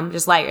 You know,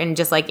 just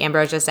like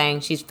Ambrosia saying,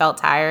 she felt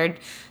tired.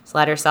 Just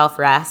let herself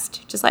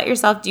rest. Just let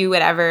yourself do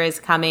whatever is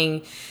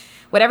coming,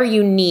 whatever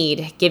you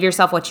need. Give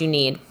yourself what you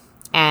need,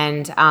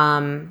 and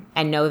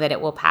know that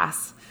it will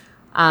pass,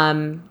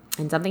 and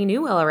something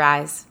new will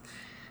arise.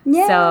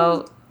 Yeah.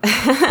 So.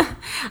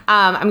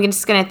 I'm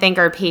just going to thank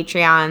our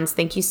Patreons.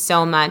 Thank you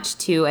so much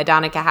to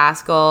Adonica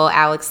Haskell,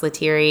 Alex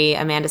Lettieri,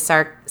 Amanda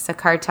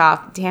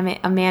Sakartoff. Damn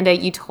it, Amanda,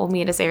 you told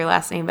me to say your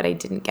last name, but I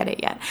didn't get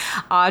it yet.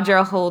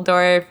 Audra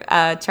Holdorf,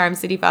 Charm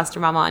City Foster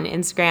Mama on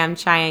Instagram,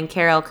 Cheyenne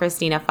Carroll,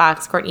 Christina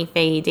Fox, Courtney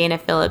Fahey, Dana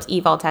Phillips,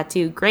 Evil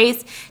Tattoo,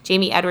 Grace,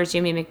 Jamie Edwards,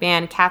 Jimmy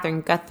McMahon,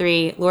 Catherine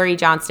Guthrie, Lori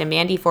Johnston,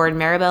 Mandy Ford,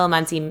 Maribel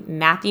Muncie,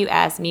 Matthew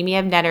S., Mimi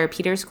Ebnetter,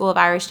 Peter School of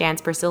Irish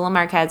Dance, Priscilla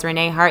Marquez,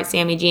 Renee Hart,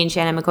 Sammy Jean,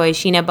 Shannon McCoy,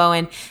 Sheena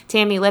Bowen,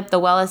 Tammy Lip,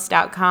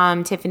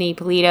 TheWellis.com, Tiffany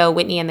Polito,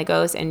 Whitney and the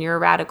Ghost, and Your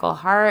Radical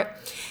Heart.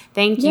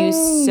 Thank you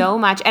so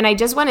much. And I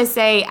just want to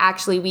say,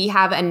 actually, we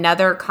have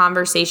another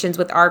Conversations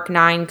with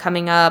Arc9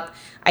 coming up.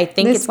 I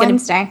think it's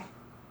Wednesday.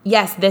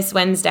 Yes, this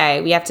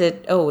Wednesday. We have to,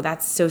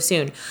 that's so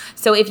soon.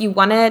 So if you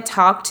want to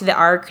talk to the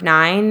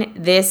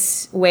Arc9,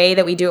 this way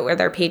that we do it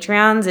with our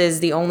Patreons is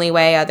the only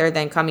way other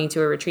than coming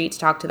to a retreat to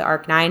talk to the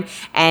Arc9.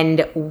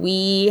 And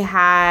we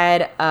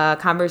had a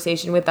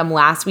conversation with them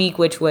last week,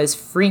 which was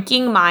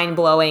freaking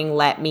mind-blowing,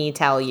 let me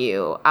tell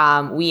you.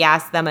 We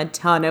asked them a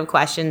ton of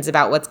questions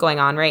about what's going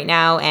on right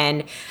now,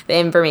 and the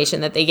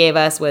information that they gave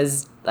us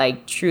was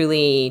like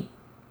truly...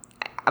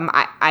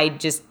 I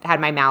just had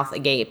my mouth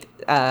agape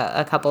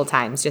a couple of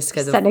times just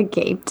because of... Said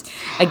agaped.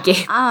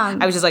 Agape.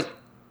 I was just like,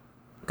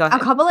 go ahead.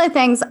 A couple of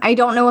things. I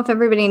don't know if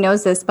everybody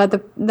knows this, but the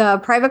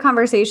private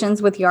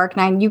conversations with the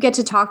Arc9, you get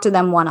to talk to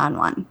them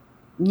one-on-one.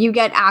 You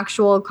get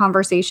actual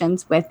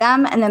conversations with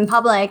them. And then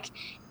public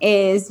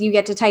is you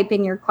get to type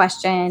in your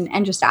question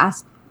and just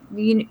ask.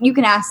 You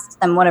can ask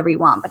them whatever you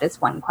want, but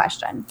it's one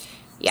question.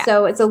 Yeah.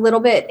 So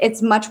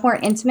it's much more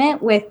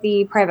intimate with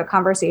the private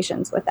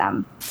conversations with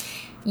them.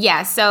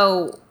 Yeah,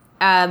 so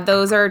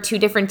those are two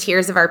different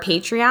tiers of our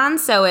Patreon.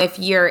 So if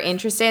you're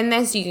interested in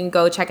this, you can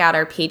go check out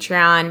our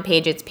Patreon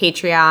page. It's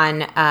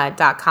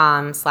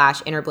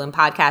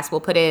patreon.com/InnerBloomPodcast.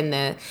 We'll put it in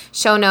the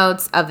show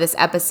notes of this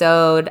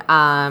episode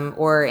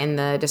or in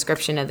the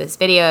description of this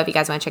video if you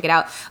guys want to check it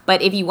out.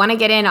 But if you want to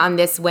get in on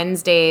this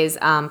Wednesday's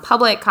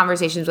public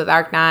Conversations with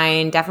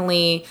Arc9,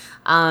 definitely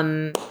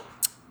sign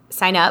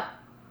up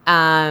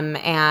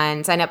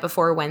and sign up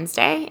before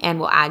Wednesday, and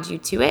we'll add you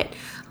to it.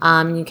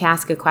 You can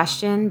ask a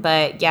question,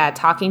 but yeah,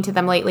 talking to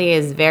them lately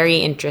is very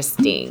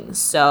interesting.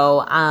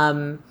 So,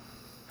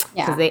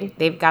 because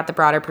they've got the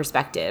broader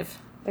perspective.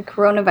 The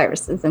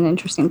coronavirus is an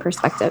interesting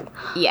perspective.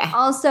 Yeah.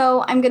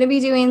 Also, I'm going to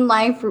be doing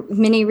live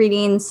mini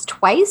readings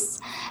twice.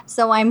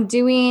 So I'm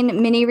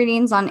doing mini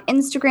readings on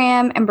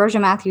Instagram,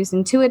 Ambrosia Matthews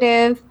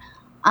Intuitive,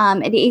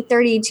 at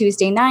 8:30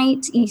 Tuesday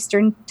night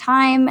Eastern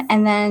time,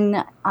 and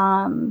then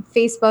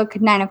Facebook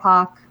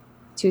 9:00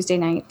 Tuesday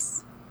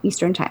nights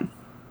Eastern time.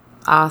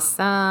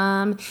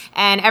 Awesome.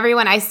 And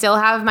everyone, I still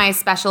have my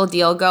special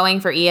deal going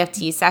for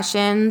EFT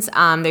sessions.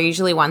 They're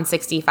usually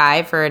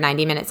 $165 for a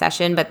 90-minute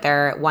session, but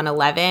they're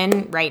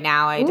 $111 right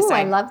now. I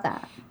love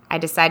that. I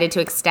decided to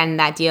extend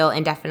that deal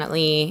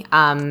indefinitely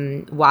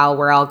while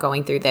we're all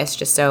going through this,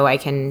 just so I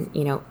can,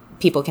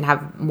 people can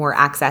have more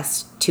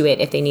access to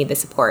it if they need the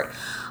support.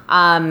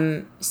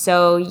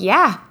 So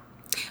yeah.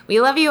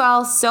 We love you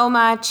all so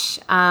much,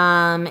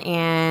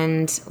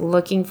 and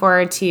looking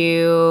forward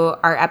to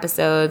our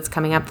episodes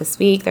coming up this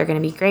week. They're going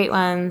to be great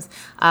ones.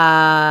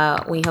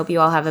 We hope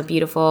you all have a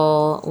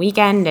beautiful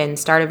weekend and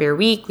start of your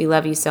week. We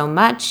love you so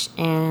much,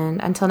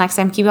 and until next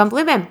time, keep on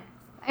blooming. Bye,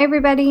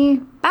 everybody.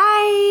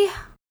 Bye.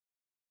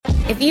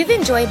 If you've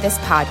enjoyed this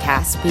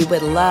podcast, we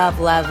would love,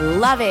 love,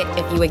 love it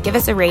if you would give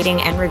us a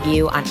rating and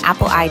review on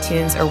Apple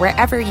iTunes or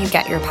wherever you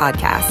get your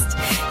podcasts.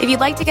 If you'd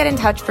like to get in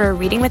touch for a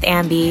reading with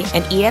Ambi,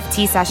 an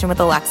EFT session with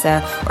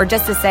Alexa, or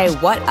just to say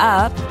what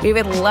up, we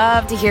would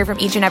love to hear from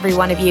each and every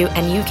one of you,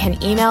 and you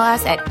can email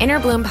us at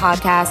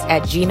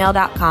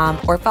innerbloom.podcast@gmail.com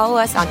or follow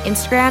us on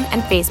Instagram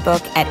and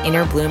Facebook at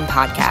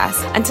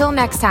innerbloom.podcast. Until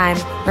next time,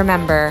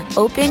 remember,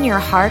 open your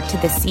heart to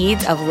the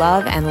seeds of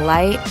love and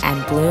light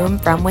and bloom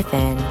from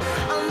within.